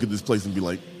definitely would look at this place and be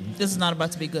like, This is not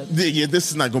about to be good. yeah,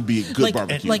 this is not going to be a good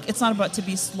barbecue. Like it's not about to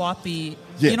be sloppy.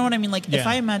 Yeah. You know what I mean? Like if Yeah.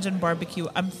 I imagine barbecue,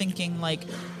 I'm thinking like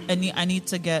I need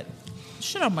to get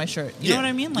shit on my shirt. You Yeah. know what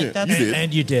I mean? Like Yeah. that's You did.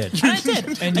 And you did. And I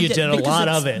did. And I you did a because lot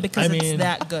it's- of it. because I mean, it's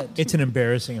that good. It's an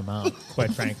embarrassing amount,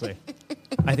 quite frankly.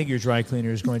 I think your dry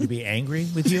cleaner is going to be angry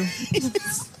with you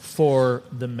for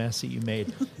the mess that you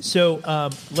made. So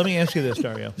let me ask you this,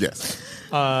 Dario. Yes.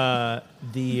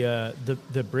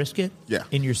 The brisket Yeah.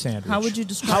 in your sandwich. How would you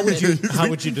describe it? How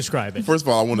would you describe it? First of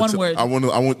all, I want One to. word. I want.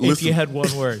 If Listen, you had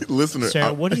one word, listener.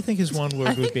 Sarah, what do you think his one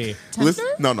word would be? Listen,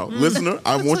 no, listener.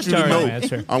 I want you to Dario know.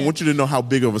 answer. I want you to know how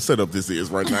big of a setup this is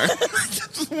right now.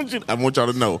 I want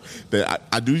y'all to know that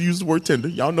I do use the word tender.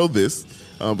 Y'all know this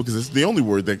because it's the only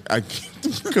word that I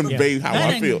can convey how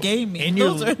Bad I feel. and gamey. In your-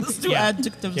 Those are the two yeah.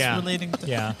 adjectives Yeah. relating to.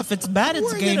 Yeah. If it's bad,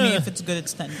 it's We're gamey. gonna- If it's good,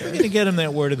 it's tender. I'm going to get him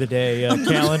that word of the day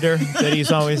calendar that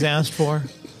he's always asked for.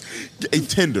 A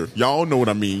tender. Y'all know what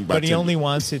I mean by But he tender. only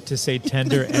wants it to say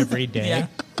tender every day. Yeah.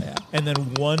 Yeah. And then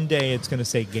one day it's going to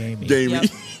say gamey. gamey.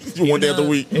 Yep. One day of the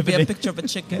week. It'd be If a it- picture of a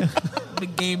chicken, a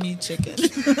gamey chicken.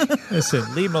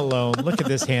 Listen, leave him alone. Look at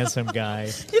this handsome guy.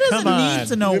 He doesn't Come on. need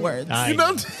to know words. I You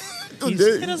know, He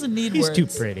doesn't need He's words. too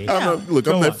pretty. I don't know. Look,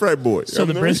 Go I'm that on. frat boy. So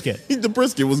the brisket. The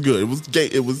brisket was good. It was gay.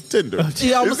 It was tender.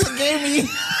 He almost gave me.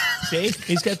 See,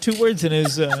 he's got two words in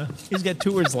his. He's got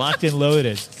two words locked and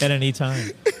loaded at any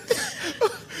time.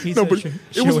 He's No, not but sure- it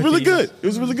sure was what really to good. use. It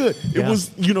was really good. It Yeah.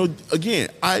 was, again,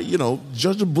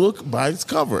 judge a book by its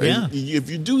cover. Yeah. And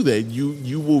if you do that,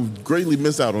 you will greatly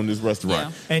miss out on this restaurant.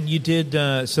 Yeah. And you did.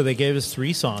 So they gave us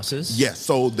 3 sauces. Yes,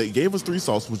 so they gave us 3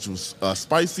 sauces, which was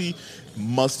spicy,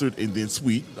 mustard, and then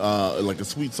sweet, like a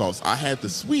sweet sauce. I had the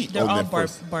sweet They're on all that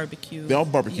first. barbecue. They're all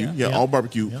barbecue. Yeah, Yeah. all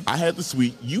barbecue. Yeah. I had the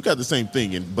sweet. You got the same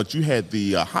thing, but you had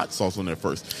the hot sauce on there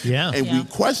first. Yeah. And we Yeah.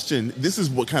 questioned, this is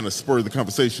what kind of spurred the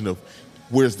conversation of,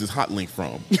 where's this hot link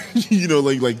from?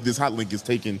 like this hot link is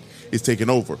taken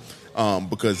over.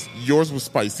 Because yours was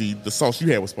spicy, the sauce you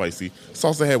had was spicy,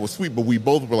 sauce I had was sweet, but we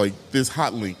both were like, this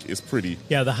hot link is pretty.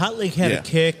 Yeah, the hot link had Yeah. a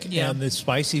kick, Yeah. and the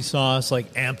spicy sauce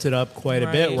amped it up quite a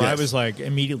bit. Right. Where I Yes. was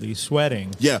immediately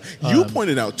sweating. Yeah, you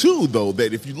pointed out too, though,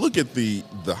 that if you look at the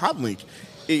hot link,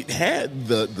 it had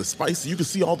the spice. You could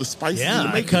see all the spices. in Yeah, the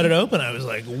I making. cut it open. I was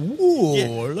like, "Whoa, Yeah.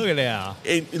 look at that!"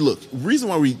 And reason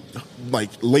why we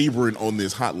laboring on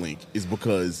this hot link is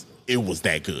because it was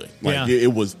that good. Yeah.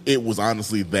 It was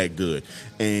honestly that good.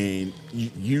 And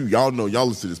y'all know, y'all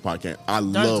listen to this podcast. I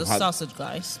There's love a hot. sausage,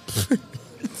 guys.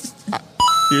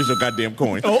 Here's your goddamn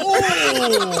coin. Oh,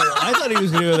 I thought he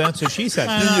was going to go that. So she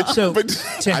said. So But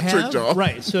to I tricked have y'all.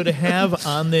 right. So to have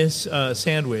on this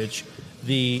sandwich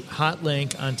the hot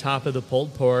link on top of the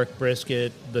pulled pork,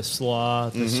 brisket, the slaw,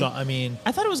 the Mm-hmm. I mean,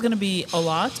 I thought it was going to be a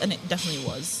lot, and it definitely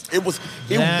was. It was.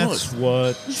 that's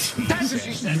what. That's what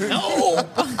she said.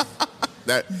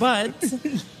 That. But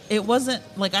it wasn't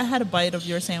like I had a bite of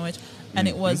your sandwich, and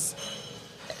it was.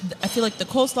 I feel like the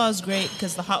coleslaw is great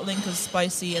because the hot link is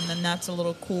spicy, and then that's a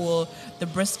little cool. The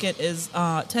brisket is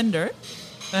tender,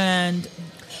 and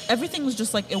everything was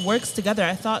just like it works together.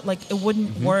 I thought like it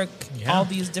wouldn't work Yeah. all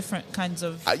these different kinds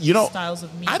of styles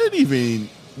of meat. I didn't even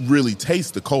really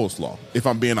taste the coleslaw, if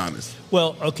I'm being honest.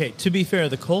 Well, okay. To be fair,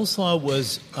 the coleslaw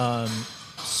was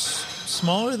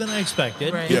smaller than I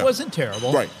expected. Right. It Yeah. wasn't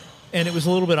terrible. Right. And it was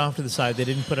a little bit off to the side. They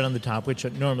didn't put it on the top, which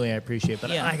normally I appreciate, but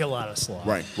Yeah. I like a lot of slaw.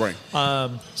 Right.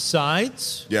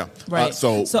 Sides. Yeah. Right.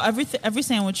 So every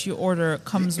sandwich you order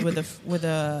comes with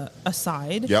a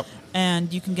side. Yep.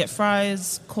 And you can get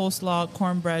fries, coleslaw,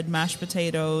 cornbread, mashed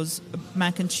potatoes,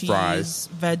 mac and cheese, Fries.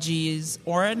 veggies,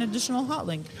 or an additional hot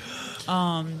link.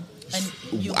 And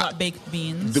you got baked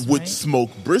beans. with right?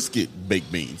 smoked brisket baked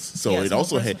beans. So Yeah, it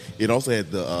also had smoked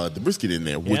the brisket in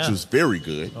there, which Yeah. was very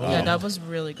good. Yeah, that was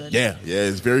really good. Yeah,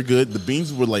 it's very good. The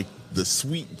beans were like the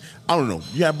sweet. I don't know.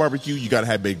 You have barbecue, you gotta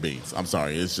have baked beans. I'm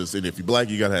sorry, it's just. And if you're black,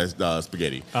 you gotta have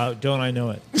spaghetti. Don't I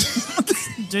know it?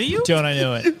 Do you? Don't I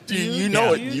know it? You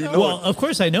know Yeah. it. You know Well, it. of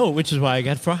course I know it, which is why I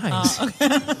got fries.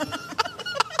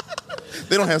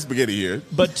 They don't have spaghetti here.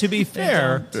 But to be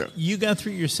fair, don't. Yeah. you got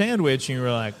through your sandwich and you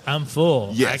were like, I'm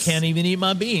full. Yes. I can't even eat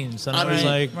my beans. And I was mean-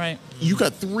 like, Right. You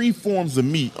got 3 forms of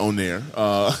meat on there,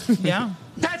 Yeah.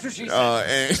 That's what she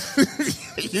said.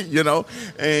 and you know,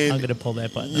 and I'm going to pull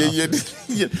that button yeah, off.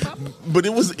 yeah. But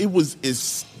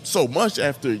it's so much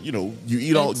after you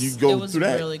eat all you go it was through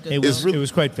that. really good. It It's was, really- it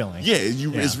was quite filling. Yeah,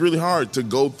 it's really hard to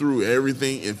go through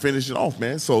everything and finish it off,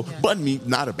 man. So, but meat, it's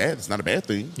not a bad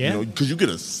thing, Yeah. because you get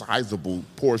a sizable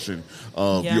portion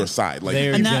of Yeah. your side. Like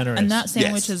They're And generous. that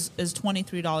sandwich Yes. is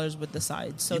 $23 with the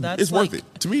side. So that's it's like, worth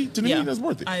it to me. To Yeah, me, that's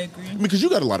worth it. I agree. I mean, because you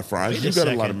got a lot of fries, Wait you a got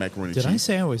a lot second. of macaroni Did cheese. I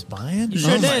say I was buying? You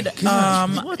sure did.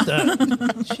 What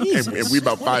the? Jesus. And we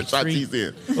about 5 shot 23. teas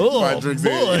in. Oh, 5 drinks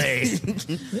boy.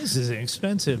 This is an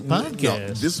expensive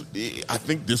podcast. No, I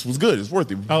think this was good. It's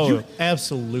worth it. Oh, You-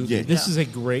 absolutely. Yeah. This Yeah. is a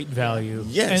great value.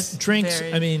 Yes. And drinks,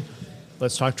 Very. I mean,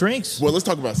 let's talk drinks. Well, let's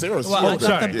talk about Sarah's. Well, I got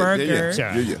sorry. the burger.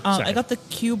 Sorry. Yeah. Sorry. I got the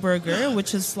Q burger,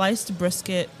 which is sliced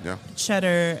brisket, Yeah.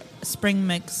 cheddar, spring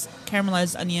mix,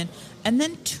 caramelized onion, and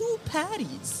then 2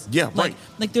 patties. Yeah, right.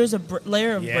 Like there's a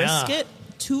layer of Yeah. brisket,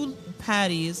 2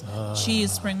 patties,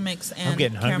 cheese, spring mix, and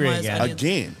getting hungry caramelized again. onions.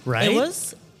 Again. Right? It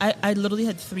was. I literally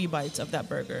had 3 bites of that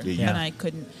burger, Yeah. and I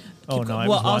couldn't. Oh, keep no, going. I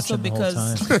was well, also watching the whole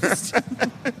because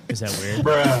Is that weird?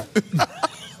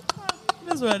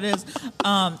 that's what it is.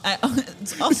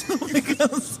 It's also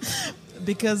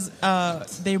because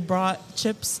they brought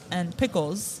chips and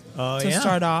pickles Oh, to yeah.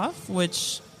 start off,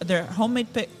 which they're homemade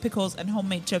pickles and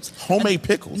homemade chips. Homemade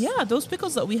pickles. Yeah, those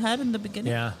pickles that we had in the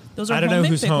beginning. Yeah. those are I don't know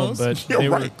homemade who's pickles. home, but Yeah, they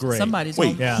were right. great. Somebody's Wait,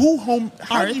 home. Yeah. who home?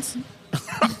 How do you-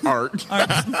 Art, Art.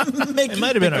 making It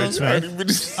might have been pickles. Art's,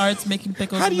 right? Art's making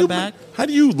pickles How in do the you back. how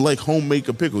do you like home make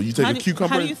a pickle? You take How a do,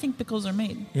 cucumber. how do you think pickles are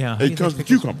made? Yeah. how do you It comes think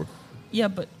with pickles- cucumber. Yeah,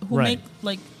 but who Right. make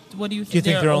like? What do you think? Do you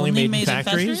think they're only made in in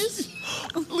factories?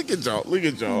 Look at y'all. Look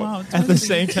at y'all. Wow, At the twinsies.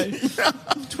 same time.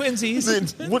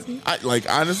 Twinsies. Then what?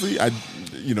 Honestly,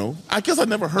 I guess I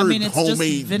never heard I mean, it's just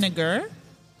homemade. vinegar.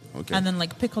 Okay. And then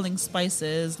like pickling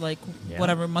spices, like Yeah.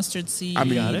 whatever mustard seed. I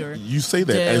mean, or you say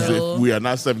that as dill. if we are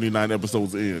not 79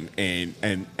 episodes in, and I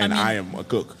mean- I am a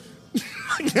cook.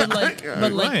 But like,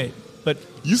 but like, Right. But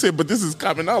You said, but this is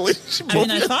common knowledge. I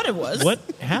mean, I thought it was. what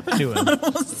happened to him?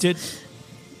 Did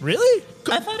really?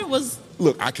 I thought it was.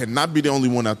 Look, I cannot be the only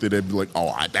one out there that be like,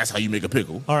 oh, that's how you make a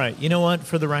pickle. All right. You know what?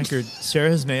 For the record, Sarah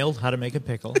has nailed how to make a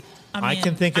pickle. I mean,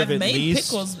 can think of I've at made least.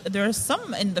 pickles. There are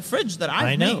some in the fridge that I've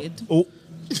I know. made. Oh,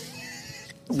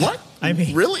 What? I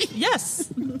mean- really? Yes.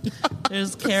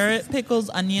 There's carrot pickles,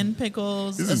 onion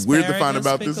pickles. This is weird to find asparagus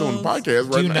about this on the pickles. podcast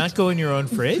do right you now. not go in your own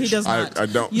fridge? He does not. I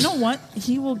don't. You know what?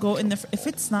 He will go in the if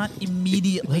it's not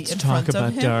immediately Let's in talk front about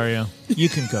of him. Dario. You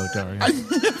can go, Dario.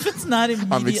 If it's not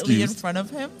immediately in excused. front of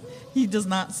him, he does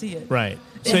not see it. Right.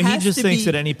 It So he has just to thinks be-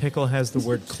 that any pickle has the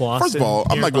word Clausen. First of all,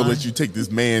 I'm not going to nearby. let you take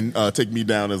this man, take me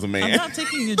down as a man. I'm not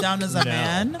taking you down as a No.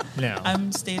 man. No.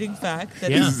 I'm stating fact that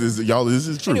Yeah. This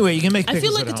is true. Anyway, you can make I pickles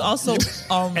feel like at it's home. also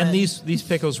all And men. these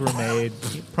pickles were made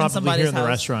probably somebody's here in the house.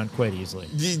 restaurant quite easily,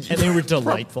 and they were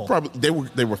delightful. Probably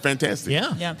they were fantastic.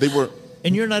 Yeah. Yeah. They were.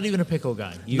 And you're not even a pickle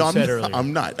guy. You No, said earlier.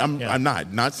 I'm not. Yeah. I'm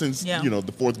not. Not since Yeah.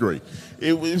 the 4th grade.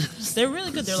 It was. They're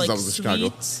really good. They're Since like I was in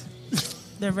Chicago. sweet.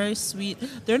 They're very sweet.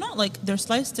 They're not like they're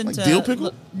sliced into dill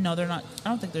pickle? No, they're not. I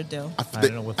don't think they're dill. I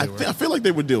don't know what they were. I feel like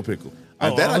they were dill pickle.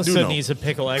 Oh, That all I of a do sudden know. he's a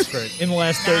pickle expert. In the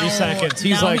last 30 seconds,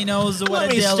 he's now like, he knows what "Let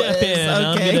a me dill step is." in. I'm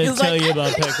Okay. going to He's tell like, you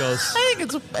about pickles." I think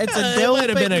it's a It dill. might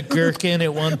have been a pickle. gherkin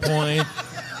at one point.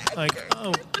 Like,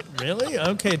 oh, really?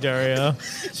 Okay, Dario.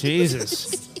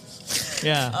 Jesus.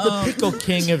 Yeah, the pickle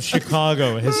king of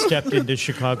Chicago has stepped into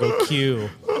Chicago Q.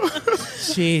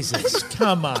 Jesus,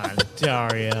 come on,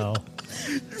 Dario.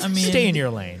 I mean, Stay in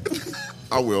your lane.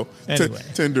 I will. Anyway.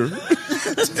 Tender.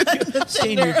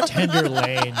 Stay in your tender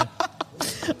lane.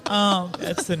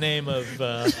 That's the name of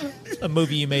a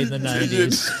movie you made in the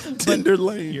 90s. Tender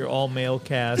lane. Your all-male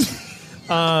cast.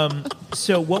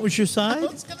 So what was your I side?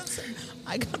 was gonna say,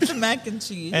 I got the mac and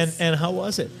cheese, And how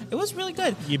was it? it was really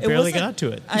good. You It barely wasn't- got to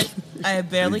it. I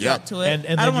barely Yeah. got to it. And I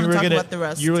then don't want you to were talk gonna about the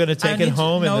rest. you were gonna I take it need to-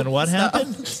 home, and no, then what stop.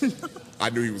 happened? I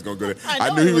knew he was going to go there. I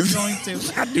know he was going to.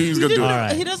 I knew he was going to do didn't- it. All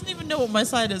right. He doesn't even know what my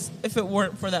side is if it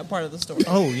weren't for that part of the story.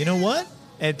 Oh, you know what?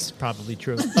 It's probably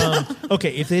true.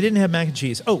 Okay, if they didn't have mac and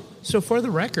cheese. Oh, so for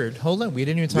the record, hold on, we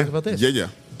didn't even talk about this. Yeah.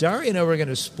 Daria and I were going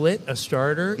to split a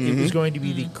starter. It was going to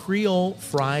be the Mm. Creole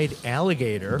fried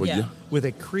alligator But Yeah. with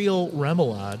a Creole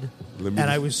remoulade, Let me- and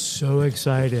I was so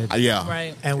excited. Yeah.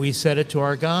 Right. And we said it to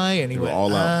our guy, and he were went,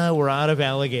 all out. we're out of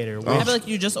alligator. I feel like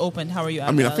you just opened. How are you?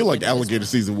 I mean, I feel like alligator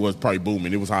season was probably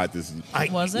booming. It was hot this.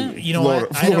 Was it? You know Florida-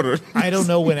 what? Florida. I don't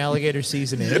know when alligator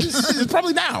season is. It's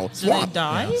probably now. Do they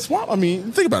die? Swamp. I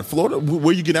mean, think about it. Florida.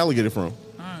 Where you get alligator from?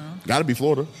 Got to be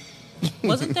Florida.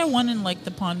 Wasn't there one in like the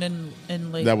pond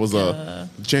in like That was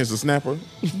Chance the Snapper.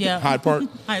 Yeah. Hyde Park.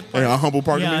 Hyde Park. And Humble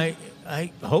Park. Yeah, I mean.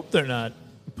 I hope they're not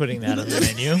putting that on the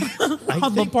menu. I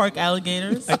Humble think, Park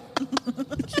alligators?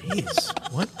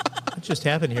 jeez, what just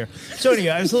happened here? So anyway,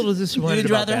 I was a little disappointed You'd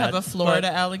about rather that, have a Florida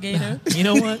but alligator? You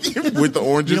know what? With the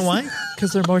oranges. You know why?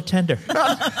 Because they're more tender.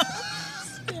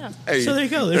 Yeah. Hey, So there you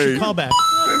go. There's your callback.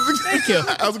 Thank you.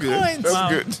 That was good. Coins. That was Wow.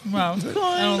 good. Wow.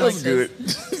 I don't That like was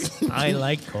this. good. I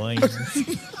like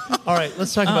coins. All right,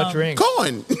 let's talk about drinks.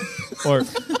 Corn. Or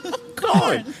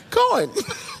Corn. Corn.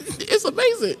 It's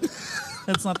amazing.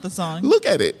 That's not the song. Look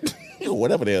at it.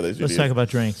 Whatever the hell that shit let's is. talk about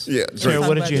drinks. Yeah, Sarah, drinks.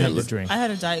 what Talk did you about have to drinks. drink? I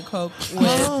had a Diet Coke with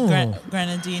Oh.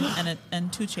 grenadine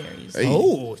and 2 cherries. Hey,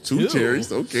 Oh, two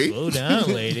cherries. Okay. Slow down,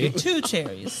 lady. 2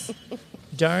 cherries.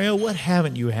 Dario, what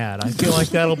haven't you had? I feel like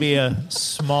that'll be a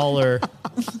smaller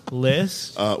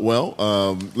list.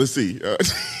 Let's see.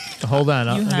 Hold on,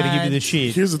 I'm You going to give you had- the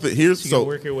sheet. Here's the thing. you can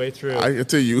work your way through. I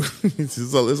tell you, it's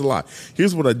a lot.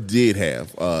 Here's what I did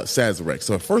have, Sazerac.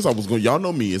 So at first I was going, y'all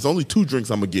know me, it's only 2 drinks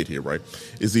I'm going to get here, right?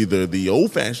 It's either the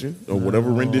old fashioned or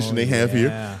whatever rendition they have yeah.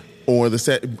 here, or the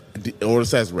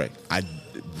Sazerac. I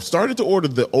started to order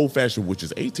the old fashioned, which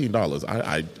is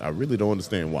 $18. I really don't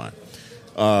understand why.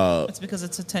 It's because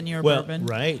it's a 10-year well, bourbon.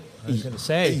 right. I was going to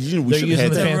say, You know, we they're should've using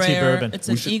had the that. fancy Rare, bourbon. It's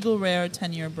an Eagle Rare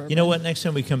 10-year bourbon. You know what? Next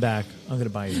time we come back, I'm going to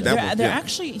buy you that. That They're yeah.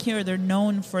 actually here. They're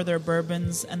known for their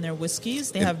bourbons and their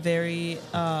whiskeys. They have very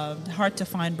hard to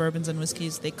find bourbons and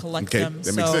whiskeys. They collect Okay, them.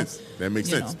 that so, makes sense. That makes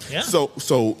you sense. know. Yeah.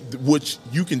 So which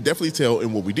you can definitely tell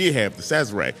in what we did have, the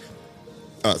Sazerac.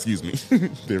 Excuse me.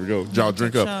 There we go. Y'all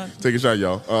drink Take a up. shot. Take a shot,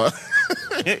 y'all.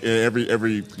 Every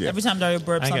Every time Dario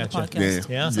burps I on the gotcha. podcast,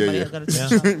 Yeah. somebody Yeah. has got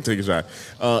to take a shot. Take a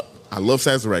shot. I love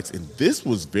Sazeracs, and this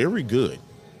was very good.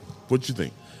 What'd you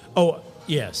think? Oh,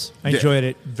 yes. I Yeah. enjoyed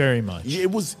it very much. Yeah,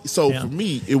 it was. So Yeah. for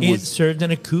me, it It's was. served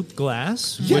in a coupe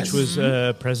glass, Yes. which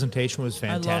was presentation was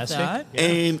I love fantastic. that.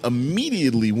 And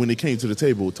immediately when it came to the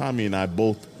table, Tommy and I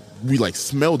both we like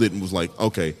smelled it and was like,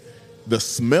 okay, the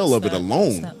smell of it that-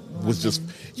 alone it's that was just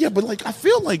lemon. but like I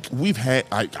feel like we've had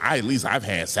I at least I've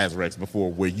had Sazeracs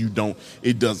before where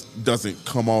it doesn't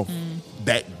come off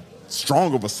that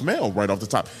strong of a smell right off the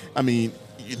top. I mean,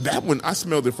 that one I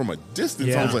smelled it from a distance.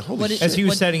 I Yeah. was like, holy What shit. did- As he was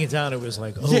What- setting it down, it was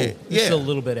like, oh, Yeah, this is yeah. a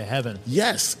little bit of heaven.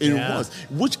 Yes, it Yeah.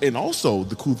 was. And also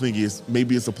the cool thing is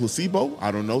maybe it's a placebo.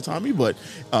 I don't know, Tommy, but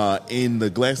in the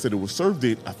glass that it was served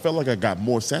in, I felt like I got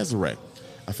more Sazerac.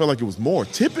 I felt like it was more.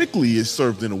 Typically, it's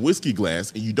served in a whiskey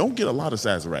glass, and you don't get a lot of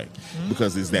Sazerac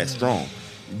because it's that strong.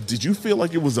 Did you feel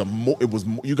like it was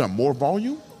you got more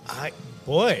volume?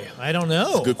 I don't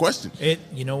know. Good question.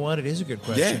 You know what? It is a good Yeah,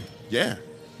 question. yeah.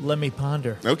 Let me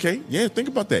ponder. Okay, yeah. Think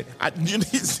about that.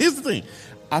 Here's the thing.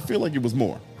 I feel like it was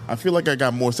more. I feel like I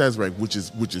got more Sazerac, which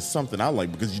is something I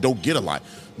like because you don't get a lot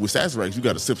with Sazeracs. You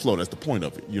got to sip slow. That's the point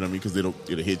of it. You know what I mean? Because it'll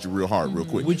hit you real hard, real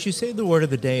quick. Would you say the word of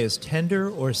the day is tender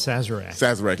or Sazerac?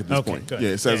 Sazerac at this Okay, point. good.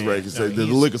 Yeah, Sazerac. Yeah, yeah. No,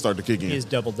 the liquor started to kick in. he's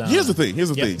doubled down. Here's the thing.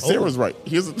 Yep. Sarah's Oh. right.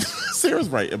 Sarah's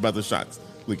right about the shots.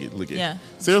 Look at. Yeah.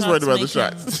 Sarah's right Shots about the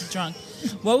make him shots. Drunk.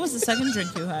 What was the second drink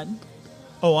you had?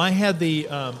 Oh, I had the,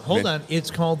 hold Yeah. on,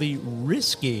 it's called the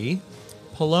Risky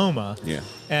Paloma. Yeah.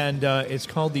 And it's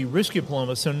called the Risky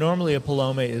Paloma. So normally a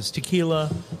Paloma is tequila,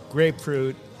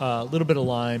 grapefruit, a little bit of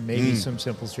lime, maybe some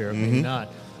simple syrup, maybe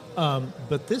not.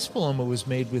 But this Paloma was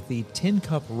made with the Tin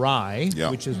Cup Rye, Yeah.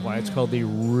 which is why it's called the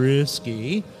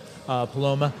Risky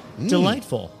Paloma.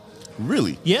 Delightful.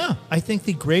 Really? Yeah, I think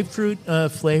the grapefruit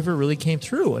flavor really came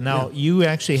through. And now you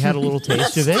actually had a little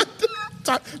taste of it.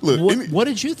 Look, What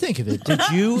did you think of it? Did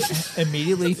you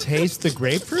immediately taste the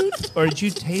grapefruit, or did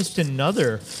you taste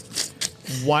another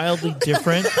wildly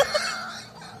different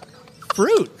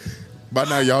fruit? by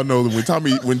now y'all know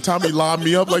that when Tommy lobbed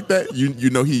me up like that, you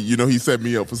know he set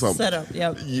me up for something. Set up,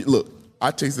 yep. Look,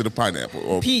 I tasted a pineapple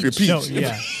or Peach. a peach. No,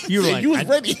 yeah, you were Yeah, like, you was I,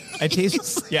 ready. I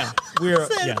taste, yeah, we're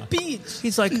Said yeah. peach.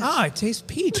 He's like, I taste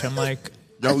peach. I'm like,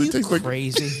 Y'all, are it you tastes like-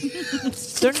 crazy?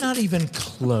 They're not even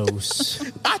close.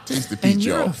 I tasted And peach,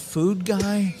 you're y'all. a food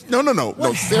guy. No.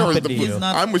 Sarah's happened the to you?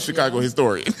 I'm a Chicago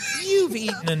historian. You've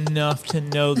eaten enough to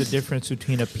know the difference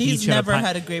between a peach He's and never a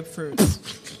had a grapefruit.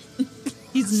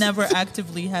 He's never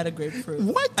actively had a grapefruit.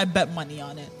 What? I bet money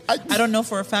on it. I- I don't know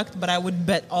for a fact, but I would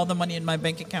bet all the money in my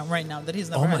bank account right now that he's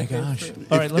never Oh had my a gosh!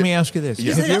 grapefruit. All right, let me ask you this: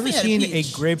 Yeah. Have you ever He's definitely seen had a a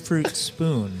peach. grapefruit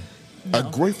spoon? A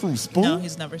grapefruit spoon? No,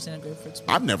 he's never seen a grapefruit spoon.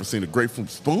 I've never seen a grapefruit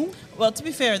spoon. Well, to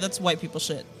be fair, that's white people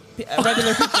shit.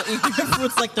 Regular people eat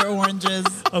grapefruits like they're oranges.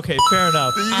 Okay, fair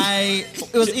enough. I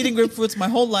was eating grapefruits my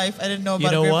whole life. I didn't know about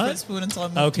You know a grapefruit what? spoon until I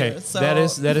moved Okay, here. So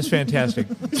that is fantastic.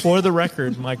 For the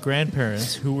record, my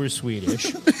grandparents, who were Swedish,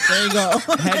 there you go.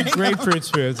 had grapefruit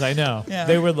spoons. I know Yeah.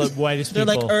 they were the whitest They're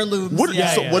people. like heirlooms. What?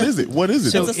 Yeah. So what is it? What is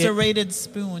it? So It's a serrated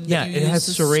spoon. that yeah, you it use has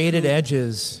to serrated scoop.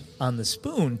 edges on the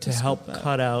spoon to help that.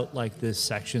 cut out like the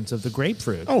sections of the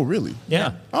grapefruit. Oh, really?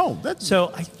 Yeah. Oh, that's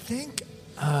So I think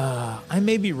I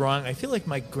may be wrong. I feel like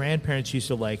my grandparents used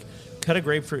to like cut a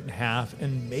grapefruit in half,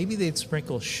 and maybe they'd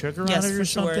sprinkle sugar Yes, on it or for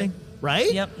sure. something,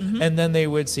 right? Yep, mhm. And then they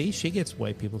would she gets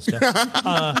white people stuff,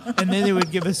 and then they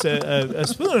would give us a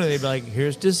spoon, and they'd be like,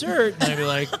 "Here's dessert," and I'd be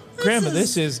like, "Grandma,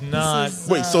 this is not." is,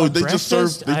 Wait, so they breakfast?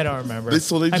 just served? I don't remember.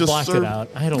 So they I just blocked served. it out.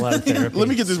 I had a lot of therapy. Let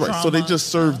me get this right. So they Trauma. just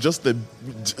served just the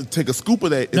take a scoop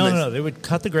of that. and No, then- no, no. They would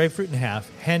cut the grapefruit in half,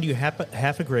 hand you half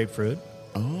a grapefruit,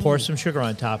 pour some sugar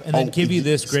on top, and then give you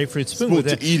this grapefruit spoon with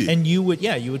to it. eat it. And you would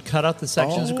cut out the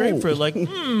sections of grapefruit, like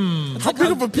How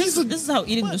big of a piece of This is how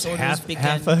eating disorders begin.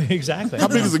 exactly. how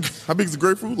big is the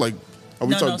grapefruit? Like, are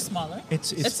we No, talking? smaller.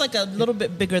 It's- like a little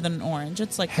bit bigger than an orange.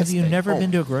 It's like Have this you big. never Oh.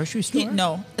 been to a grocery store?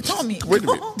 No, tell me. Wait a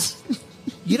minute.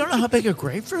 You don't know how big a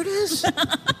grapefruit is?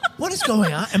 What is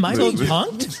going on? Am I being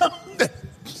punked?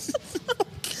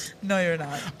 No, you're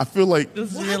not. I feel like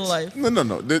This is real life.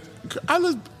 No.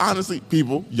 Honestly,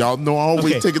 people, y'all know I always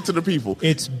Okay. take it to the people.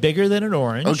 It's bigger than an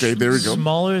orange. Okay, there we go.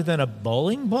 Smaller than a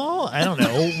bowling ball? I don't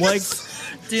know. Like,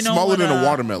 Do you know Smaller what than a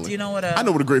watermelon. Do you know what I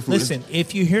know what a grapefruit listen,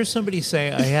 if you hear somebody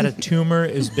say, I had a tumor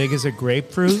as big as a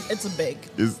grapefruit, It's a big.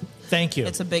 is. thank you.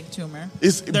 It's a big tumor.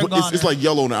 It's They're it's goner. like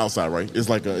yellow on the outside, right? It's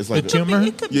like a the tumor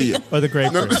It could yeah, be. yeah. or the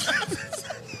grapefruit?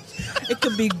 It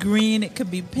could be green. It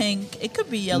could be pink. It could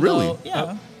be yellow. Really?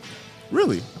 Yeah.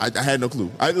 Really, I had no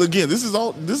clue. Again, this is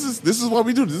why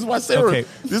we do this. This is why Sarah. Okay.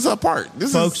 This is her part.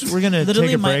 This Folks, is we're going to Literally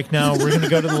take a my- break now. We're going to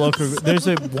go to the local. There's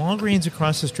a Walgreens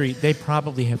across the street. They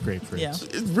probably have grapefruits. Yeah.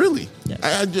 It's really.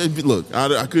 Yeah. Look,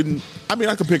 I couldn't. I mean,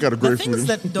 I could pick out a The grapefruit. things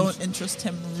that don't interest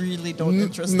him really don't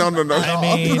interest no, him. no, no.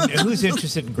 I mean, who's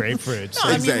interested in grapefruits? No,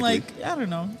 I Exactly. mean, like, I don't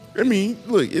know. I mean,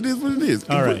 look, it is what it is.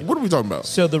 All right. What are we talking about?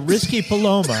 So the Risky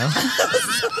Paloma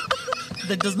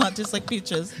That does not taste like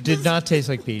peaches. did not taste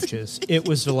like peaches. It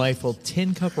was delightful.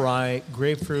 Tin cup rye,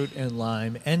 grapefruit, and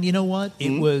lime. And you know what?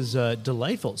 It was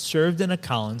delightful. Served in a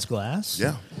Collins glass.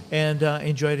 Yeah. And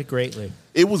enjoyed it greatly.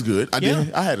 It was good. Yeah.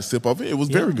 I had a sip of it. It was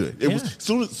Yeah. very good. It Yeah.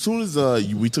 was soon as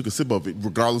we took a sip of it,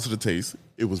 regardless of the taste,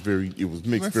 it was mixed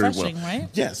very well. Refreshing, right?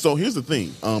 Yeah. So here's the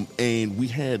thing. And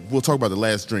we'll talk about the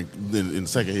last drink in a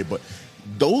second here, but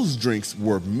those drinks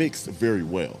were mixed very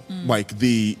well. Like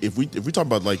if we talk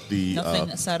about like the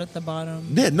Nothing sat at the bottom.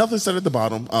 yeah, nothing said at the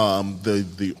bottom.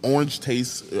 The orange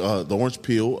taste, the orange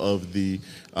peel of the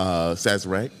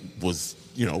Sazerac was,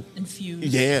 Infused.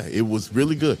 yeah, it was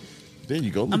really good. There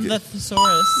you go. Look I'm the at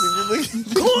thesaurus.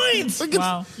 Coins! Look at-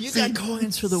 Wow. You got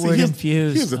coins for the See, word here's-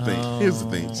 infused. Here's the thing. Here's the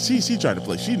thing. She tried to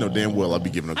play. She know damn well I'd be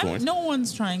giving her coins. No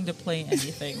one's trying to play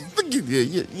anything. Look,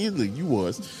 you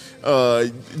was.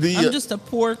 I'm just a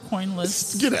poor,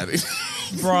 coinless Get at it,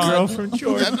 broad Girlfriend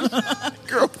Jordan.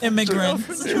 girl. immigrant.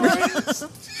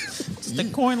 Just a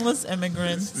coinless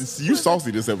immigrant. You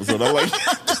saucy this episode. I like.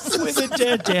 With a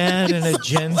dead dad and a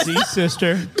Gen Z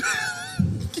sister.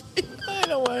 I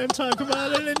don't want to talk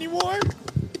about it anymore.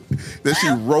 That she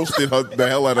roasted the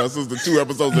hell out of her sister 2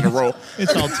 episodes in a row.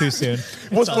 It's all too soon.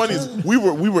 What's funny is we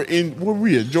were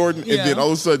in Jordan, Yeah. and then all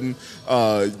of a sudden,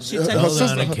 She her texted- Hold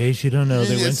sister. on, in case you don't know,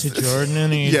 they went to Yes. Jordan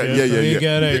and Egypt. Yeah. You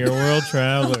get it. You're world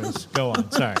travelers. Go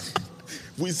on. Sorry.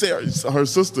 We say her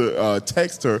sister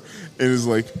text her and is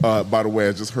like, by the way,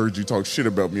 I just heard you talk shit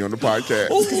about me on the podcast.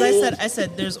 Because I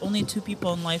said there's only 2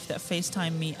 people in life that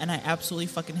FaceTime me, and I absolutely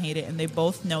fucking hate it, and they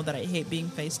both know that I hate being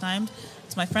FaceTimed.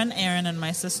 It's my friend Aaron and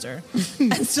my sister.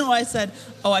 And so I said,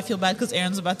 oh, I feel bad because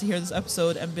Aaron's about to hear this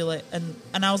episode and be like, and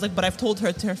I was like, but I've told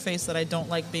her to her face that I don't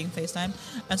like being FaceTimed.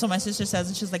 And so my sister says,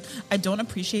 and she's like, I don't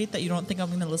appreciate that you don't think I'm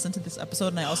going to listen to this episode,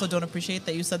 and I also don't appreciate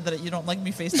that you said that you don't like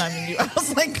me FaceTiming you. I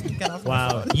was like, get off my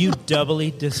Wow. You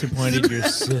doubly disappointed your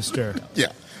sister. Yeah.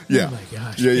 Oh my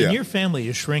gosh. Yeah. And your family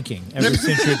is shrinking ever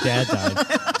since your dad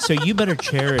died. So you better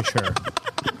cherish her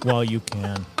while you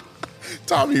can.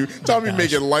 Tommy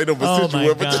making light of a Oh my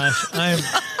situation. gosh.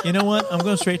 You know what? I'm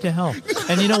going straight to hell.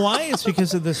 And you know why? It's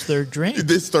because of this third drink.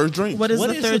 This third drink. What is What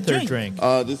the is third the third drink?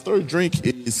 drink? This third drink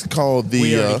is called the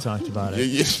We already talked about it.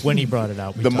 yeah. When he brought it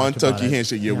out. We The talked Montucky about it.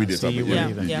 handshake. Yeah, we did see, talk you about it. weren't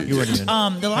even. Yeah. You weren't even. The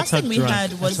last That's how thing we drunk-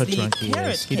 had was that's how the drunk he is.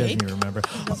 carrot He doesn't cake. even remember.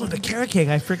 Oh, the carrot cake.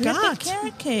 I We had forgot. the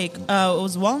carrot cake. It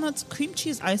was walnuts, cream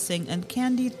cheese icing, and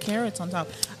candied carrots on top.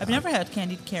 I've never had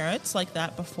candied carrots like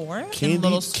that before. in Candied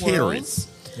little swirls. carrots?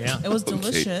 Yeah. It was Okay.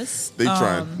 delicious. They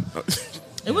tried.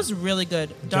 It was really good.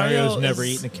 Dario's Dario never is-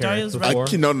 eaten a carrot Dario's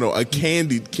before. No, a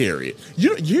candied carrot.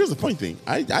 Here's the funny thing.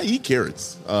 I eat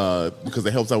carrots because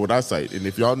it helps out with eyesight. And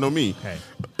if y'all know me, Okay.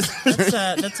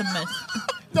 That's a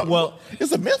myth. no, Well,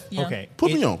 it's a myth. Yeah. Okay.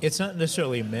 Put me on. It's not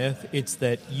necessarily a myth. It's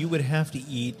that you would have to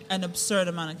eat. An absurd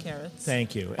amount of carrots.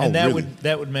 Thank you. Oh, And that really?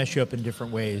 would mess you up in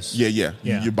different ways. Yeah.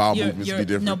 Yeah. Your bowel Your- movements your- be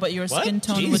different. No, but your What? skin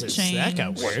tone Jesus, would change. That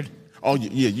got weird. Oh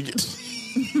yeah, you get.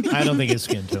 I don't think his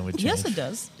skin tone would change. Yes, it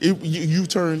does. You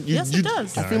turn. Yes, it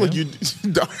does. I feel like you.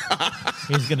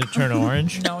 He's going to turn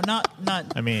orange. No, not.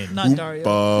 I mean, not Dario.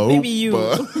 Oompa, Maybe you.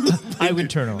 oompa. I would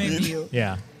turn orange. Maybe you.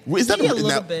 Yeah. Is that Maybe a little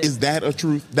now, bit. is that a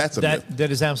truth? That's a myth.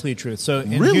 That is absolutely true. So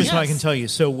and Really? here's what I can Yes. tell you.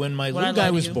 So when my Would I little guy lie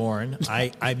to was you? born,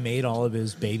 I made all of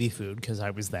his baby food because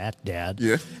I was that dad.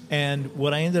 Yeah. And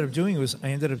what I ended up doing was I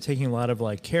ended up taking a lot of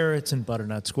like carrots and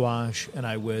butternut squash, and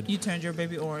I would. You turned your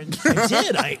baby orange. I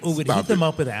did. I would Stop heat them it.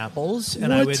 up with apples,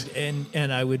 and I would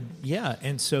and I would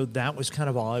and so that was kind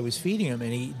of all I was feeding him,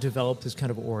 and he developed this kind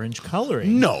of orange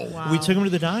coloring. No. Wow. We took him to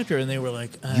the doctor, and they were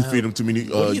like, You feed him too many.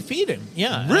 What do you feed him?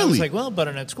 Yeah. And I Really? was like, well,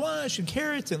 butternut squash and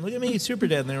carrots, and look at me, super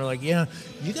dad. And they were like, yeah,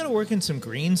 you got to work in some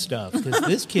green stuff because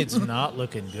this kid's not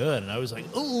looking good. And I was like,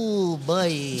 oh, boy.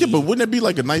 Yeah, but wouldn't that be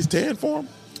like a nice tan for him?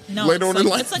 No, Later on in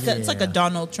life? it's like a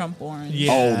Donald Trump orange.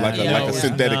 Yeah. Oh, like a- like a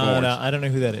synthetic no, orange. No, I don't know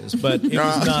who that is, but it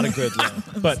was not a good look.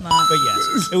 But not.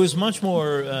 yes, it was much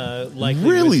more likely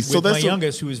Really? with, So with my that's a-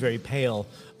 youngest, who was very pale,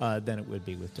 than it would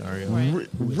be with Dario.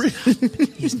 Right.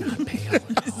 He's not pale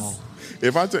at all.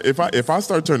 If I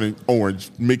start turning orange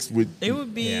mixed with, It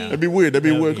would be. Yeah. that'd be weird. That'd be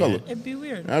a That would weird be color. it. It'd be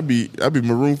weird. I'd be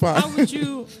maroon 5. How would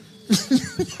you?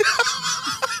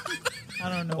 I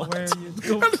don't know where you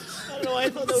go. I don't know why I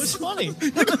thought that was funny.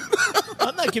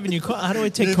 I'm not giving you coins. How do I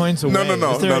take coins away? No.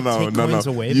 Is there a take coins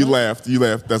away You button? laughed. You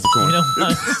laughed. That's a coin. You know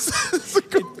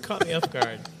what? It caught me off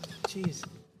guard. Jeez.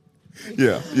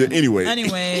 Yeah. Anyway.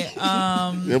 Anyway,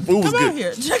 Yeah, food was come out good.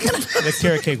 here. Check it out. The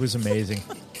carrot cake was amazing.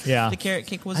 Yeah. The carrot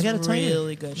cake was I gotta tell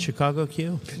really you, good. Chicago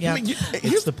Q. Yeah,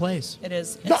 It's the place. it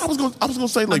is. No, It's I was gonna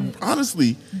say like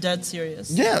honestly, dead serious.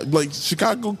 yeah, like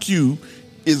Chicago Q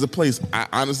is a place I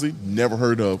honestly never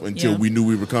heard of until Yeah. we knew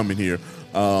we were coming here,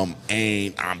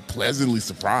 and I'm pleasantly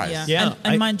surprised. Yeah, Yeah,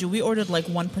 and I- mind you, we ordered like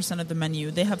 1% of the menu.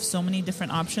 They have so many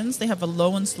different options. They have a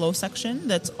low and slow section.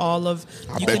 That's all of.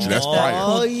 I bet you that's Oh,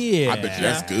 fire. yeah. I bet you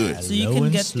that's good. So you Low can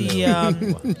and get slow.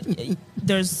 the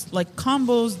there's like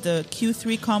combos, the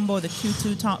Q3 combo, the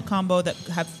Q2 combo that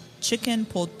have chicken,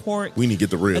 pulled pork, We need to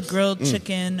get the a ribs. grilled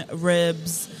chicken,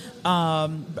 ribs,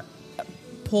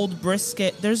 pulled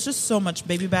brisket. There's just so much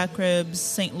baby back ribs,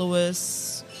 St.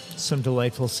 Louis, Some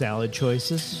delightful salad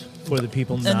choices for the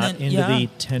people And not then- into yeah. the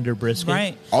tender brisket.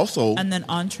 right? Also, And then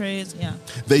entrees, yeah.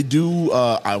 they do.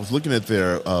 I was looking at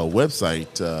their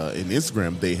website and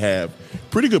Instagram. They have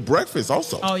pretty good breakfast.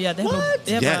 Also, Oh yeah, they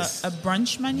have Yes. a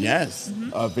brunch menu. yes,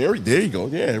 very. There you go.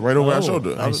 Yeah, right over our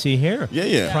shoulder. I see here. Yeah,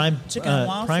 yeah. Prime, Chicken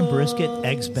and prime brisket, waffles.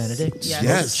 eggs Benedict. Yes.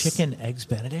 Yes. Chicken, eggs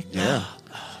Benedict. Yeah.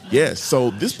 Yeah,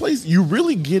 so this place, you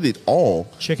really get it all.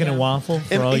 Chicken and Yeah. waffle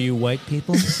for And all it- you white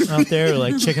people out there who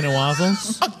like chicken and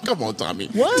waffles. Come on, Tommy.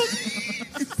 What?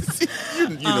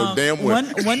 You know damn well.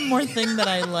 One more thing that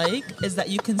I like is that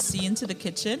you can see into the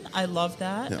kitchen. I love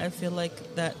that. Yeah. I feel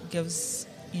like that gives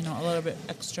a little bit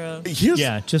extra. Here's,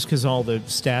 Yeah, just because all the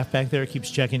staff back there keeps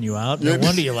checking you out. No Yeah.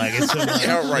 wonder you like it so much.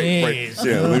 Yeah, right. Jeez.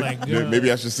 Yeah, Oh, maybe, my God.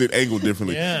 maybe I should sit angled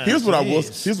differently. Yeah, Here's what I will.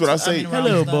 jeez. Here's what I say. I mean,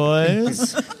 Hello, Wrong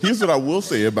boys. Here's what I will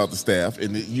say about the staff,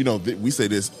 and we say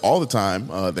this all the time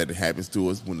that it happens to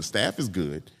us. When the staff is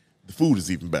good, the food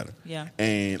is even better. Yeah.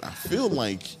 And I feel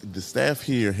like the staff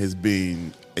here has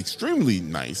been extremely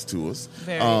nice to us.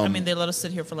 Very. I mean, they let us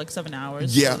sit here for like 7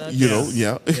 hours. Yeah, so that's-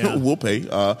 yeah. Yeah. We'll pay,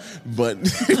 but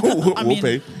we'll mean,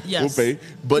 pay. yes. We'll pay.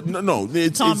 But no,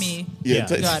 it's Tommy Yeah.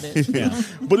 got it. Yeah.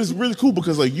 But it's really cool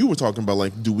because, like you were talking about,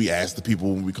 like, do we ask the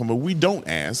people when we come up? We don't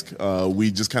ask.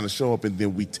 We just kind of show up and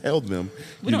then we tell them.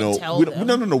 We don't tell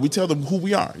them. No. We tell them who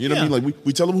we are. You know what I Yeah. mean? Like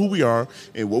we tell them who we are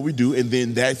and what we do, and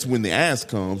then that's when the ask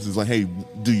comes. It's like, hey,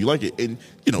 do you like it? And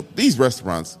these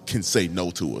restaurants can say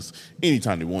no to us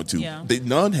anytime they want to. Yeah.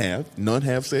 None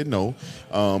have said no,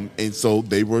 and so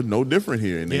they were no different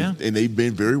here. And Yeah. they've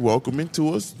been very welcoming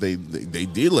to us. They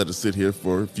did let us sit here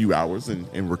for a few hours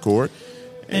and record.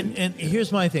 And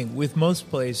here's my thing with most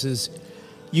places,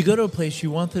 you go to a place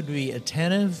you want them to be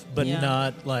attentive, but Yeah.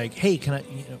 not like, hey, can I?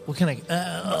 What can I?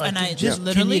 And I just Yeah.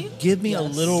 literally- can you give me a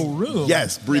Yes. little room?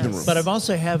 Yes, breathing Yes. room. But I've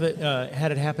also had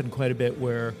it happen quite a bit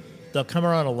where they'll come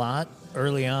around a lot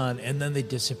early on and then they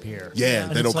disappear. Yeah,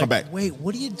 And they it's don't come like, back. Wait,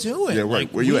 what are you doing? Yeah, right.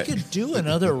 Like, Where you we at? could do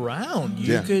another round.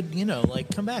 You Yeah. could,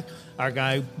 come back. Our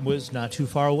guy was not too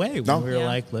far away. No. We were Yeah.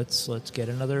 like, let's get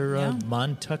another Yeah.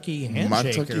 Montucky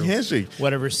handshake. Montucky or handshake.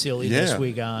 Whatever silliness Yeah,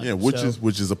 we got. yeah, which So-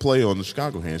 is a play on the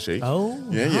Chicago handshake. Oh,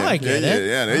 yeah, now yeah, I get yeah, it.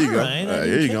 yeah. There you All go. right, I There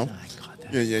didn't you get go. that. I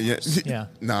got that. Yeah. Yeah.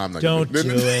 Nah, I'm not. Don't gonna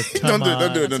do it. Don't Come do it.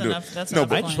 Don't do it. on. Don't do That's it. enough- No, that's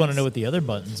but I just want to know what the other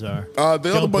buttons are. the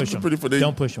other Don't buttons push are pretty for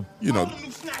Don't push them.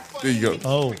 There you go.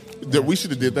 Oh, We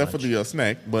should have did that for the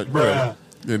snack, but yeah,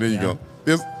 there you go.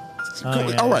 There's. Oh,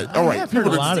 yeah. All right. I've heard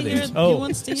People a lot of He wants these. to hear- he Oh,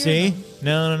 wants to hear see?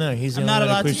 them. No. He's the I'm only not one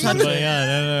allowed that to pushes touch the it. button.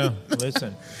 Yeah, no.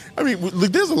 Listen. I mean,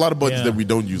 look, there's a lot of buttons Yeah. that we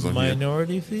don't use on here.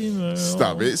 Minority female.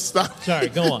 Stop it. Stop. Sorry,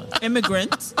 go on.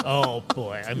 Immigrant Oh,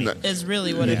 boy. I mean, No. is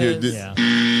really what You it hear is. this? yeah.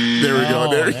 There we go.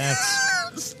 Oh, There.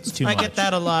 that's too much. I get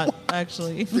that a lot,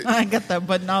 actually. I get that,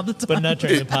 but not all the time. But not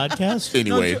during the podcast?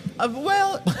 Anyway,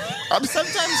 Well,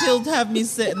 sometimes he'll have me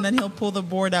sit and then he'll pull the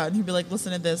board out and he'll be like,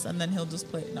 listen to this, and then he'll just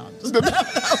play it. No,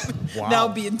 that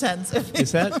would be intense.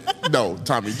 Is that? no,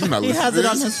 Tommy, do not He listen has to it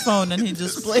on this. his phone and he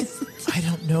just plays. I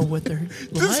don't know what they're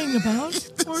lying about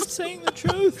or saying the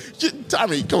truth.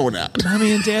 Tommy, come on out.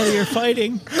 Mommy and Daddy are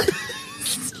fighting.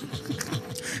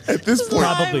 At this point,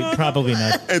 Probably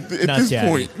not. At not this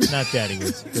Daddy. point- Not Daddy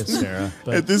with Sarah.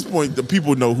 But at this point, the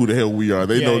people know who the hell we are.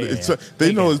 They know yeah, it's yeah.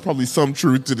 they know get there's probably some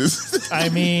truth to this. I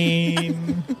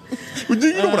mean, But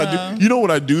you know what I do? You know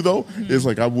what I do though? It's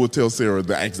like I will tell Sarah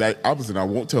the exact opposite. I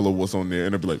won't tell her what's on there,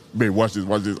 and I'll be like, "Babe, watch this,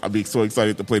 watch this." I'll be so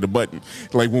excited to play the button.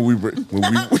 Like when we look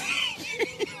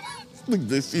at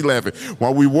this, she laughing.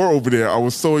 While we were over there, I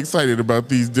was so excited about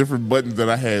these different buttons that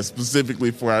I had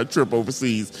specifically for our trip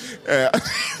overseas.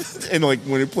 And like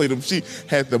when it played them, she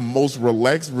had the most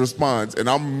relaxed response.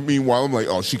 And meanwhile, I'm like,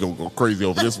 "Oh, she gonna go crazy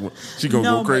over this one. She gonna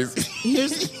go crazy."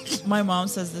 Here's my mom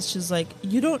says this. She's like,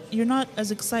 you're not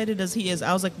as excited as he is.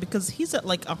 I was like, because he's at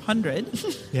like 100,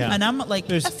 Yeah. and I'm at like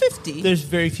There's- at 50. there's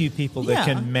very few people that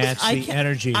can match the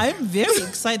energy. I'm very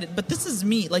excited, but this is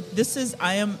me. Like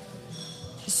I am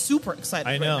super excited.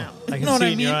 I know. Right now. I can You know what see I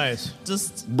it in mean? your eyes.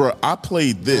 Just Bruh, I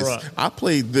played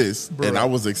this. Bruh. And I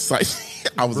was excited.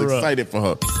 I was Bruh. excited for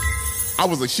her. I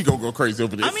was like, she gonna go crazy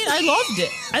over this. I mean, I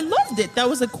loved it. That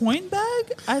was a coin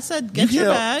bag. I said, get You your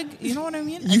hear- bag. You know what I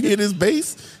mean? you hear this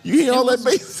bass? You hear all that was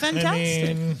bass? fantastic.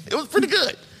 I mean, It was pretty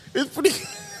good. It was pretty.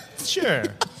 sure.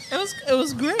 It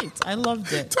was great. I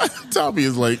loved it. Tommy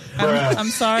is like, I'm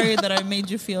sorry that I made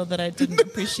you feel that I didn't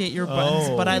appreciate your buttons,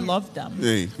 but I loved them.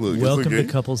 hey, look, it's Welcome okay. to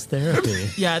couples therapy.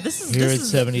 Yeah, this is Here this at is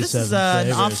 77 an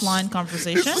Flavors. offline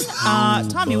conversation.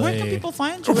 Tommy, where can boy. people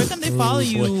find you? Where can they follow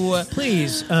you?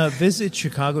 Please visit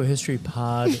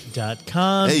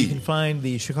ChicagoHistoryPod.com. Hey. You can find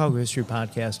the Chicago History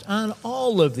Podcast on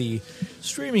all of the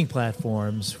streaming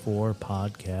platforms for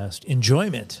podcast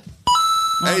enjoyment.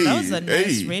 Well, that was a Hey,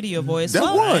 nice hey. radio voice. That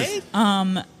Well, was.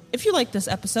 if you like this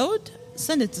episode,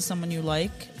 send it to someone you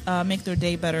like. Make their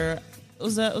day better. It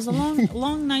was a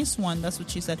long, nice one. That's what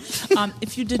she said.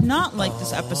 If you did not like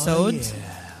this episode,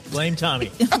 Blame Tommy.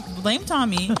 blame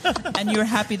Tommy, and you're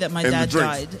happy that my And the dad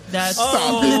drinks. died. That's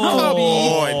Stop it.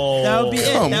 That would be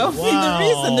it. That would be the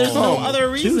reason. There's no other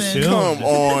Too reason. soon. Come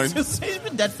on. He's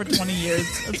been dead for 20 years.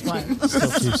 That's fine.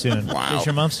 Still too soon. Wow. Is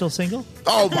your mom still single?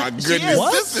 Oh my She goodness.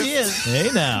 is. This She is is. Hey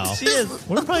now. She is.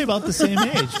 We're probably about the same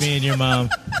age, me and your mom.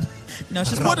 No,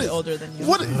 she's what probably is older than you.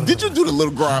 What did you do the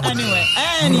little growl? Anyway,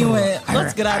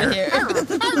 let's get out of here.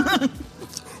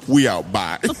 We out.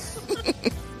 Bye.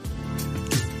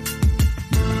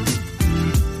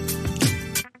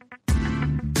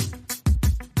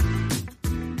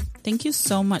 Thank you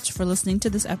so much for listening to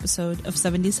this episode of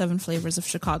 77 Flavors of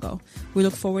Chicago. We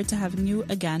look forward to having you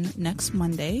again next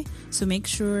Monday. So make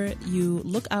sure you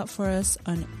look out for us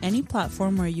on any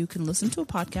platform where you can listen to a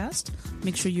podcast.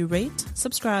 Make sure you rate,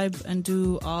 subscribe, and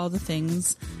do all the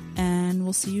things. And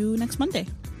we'll see you next Monday.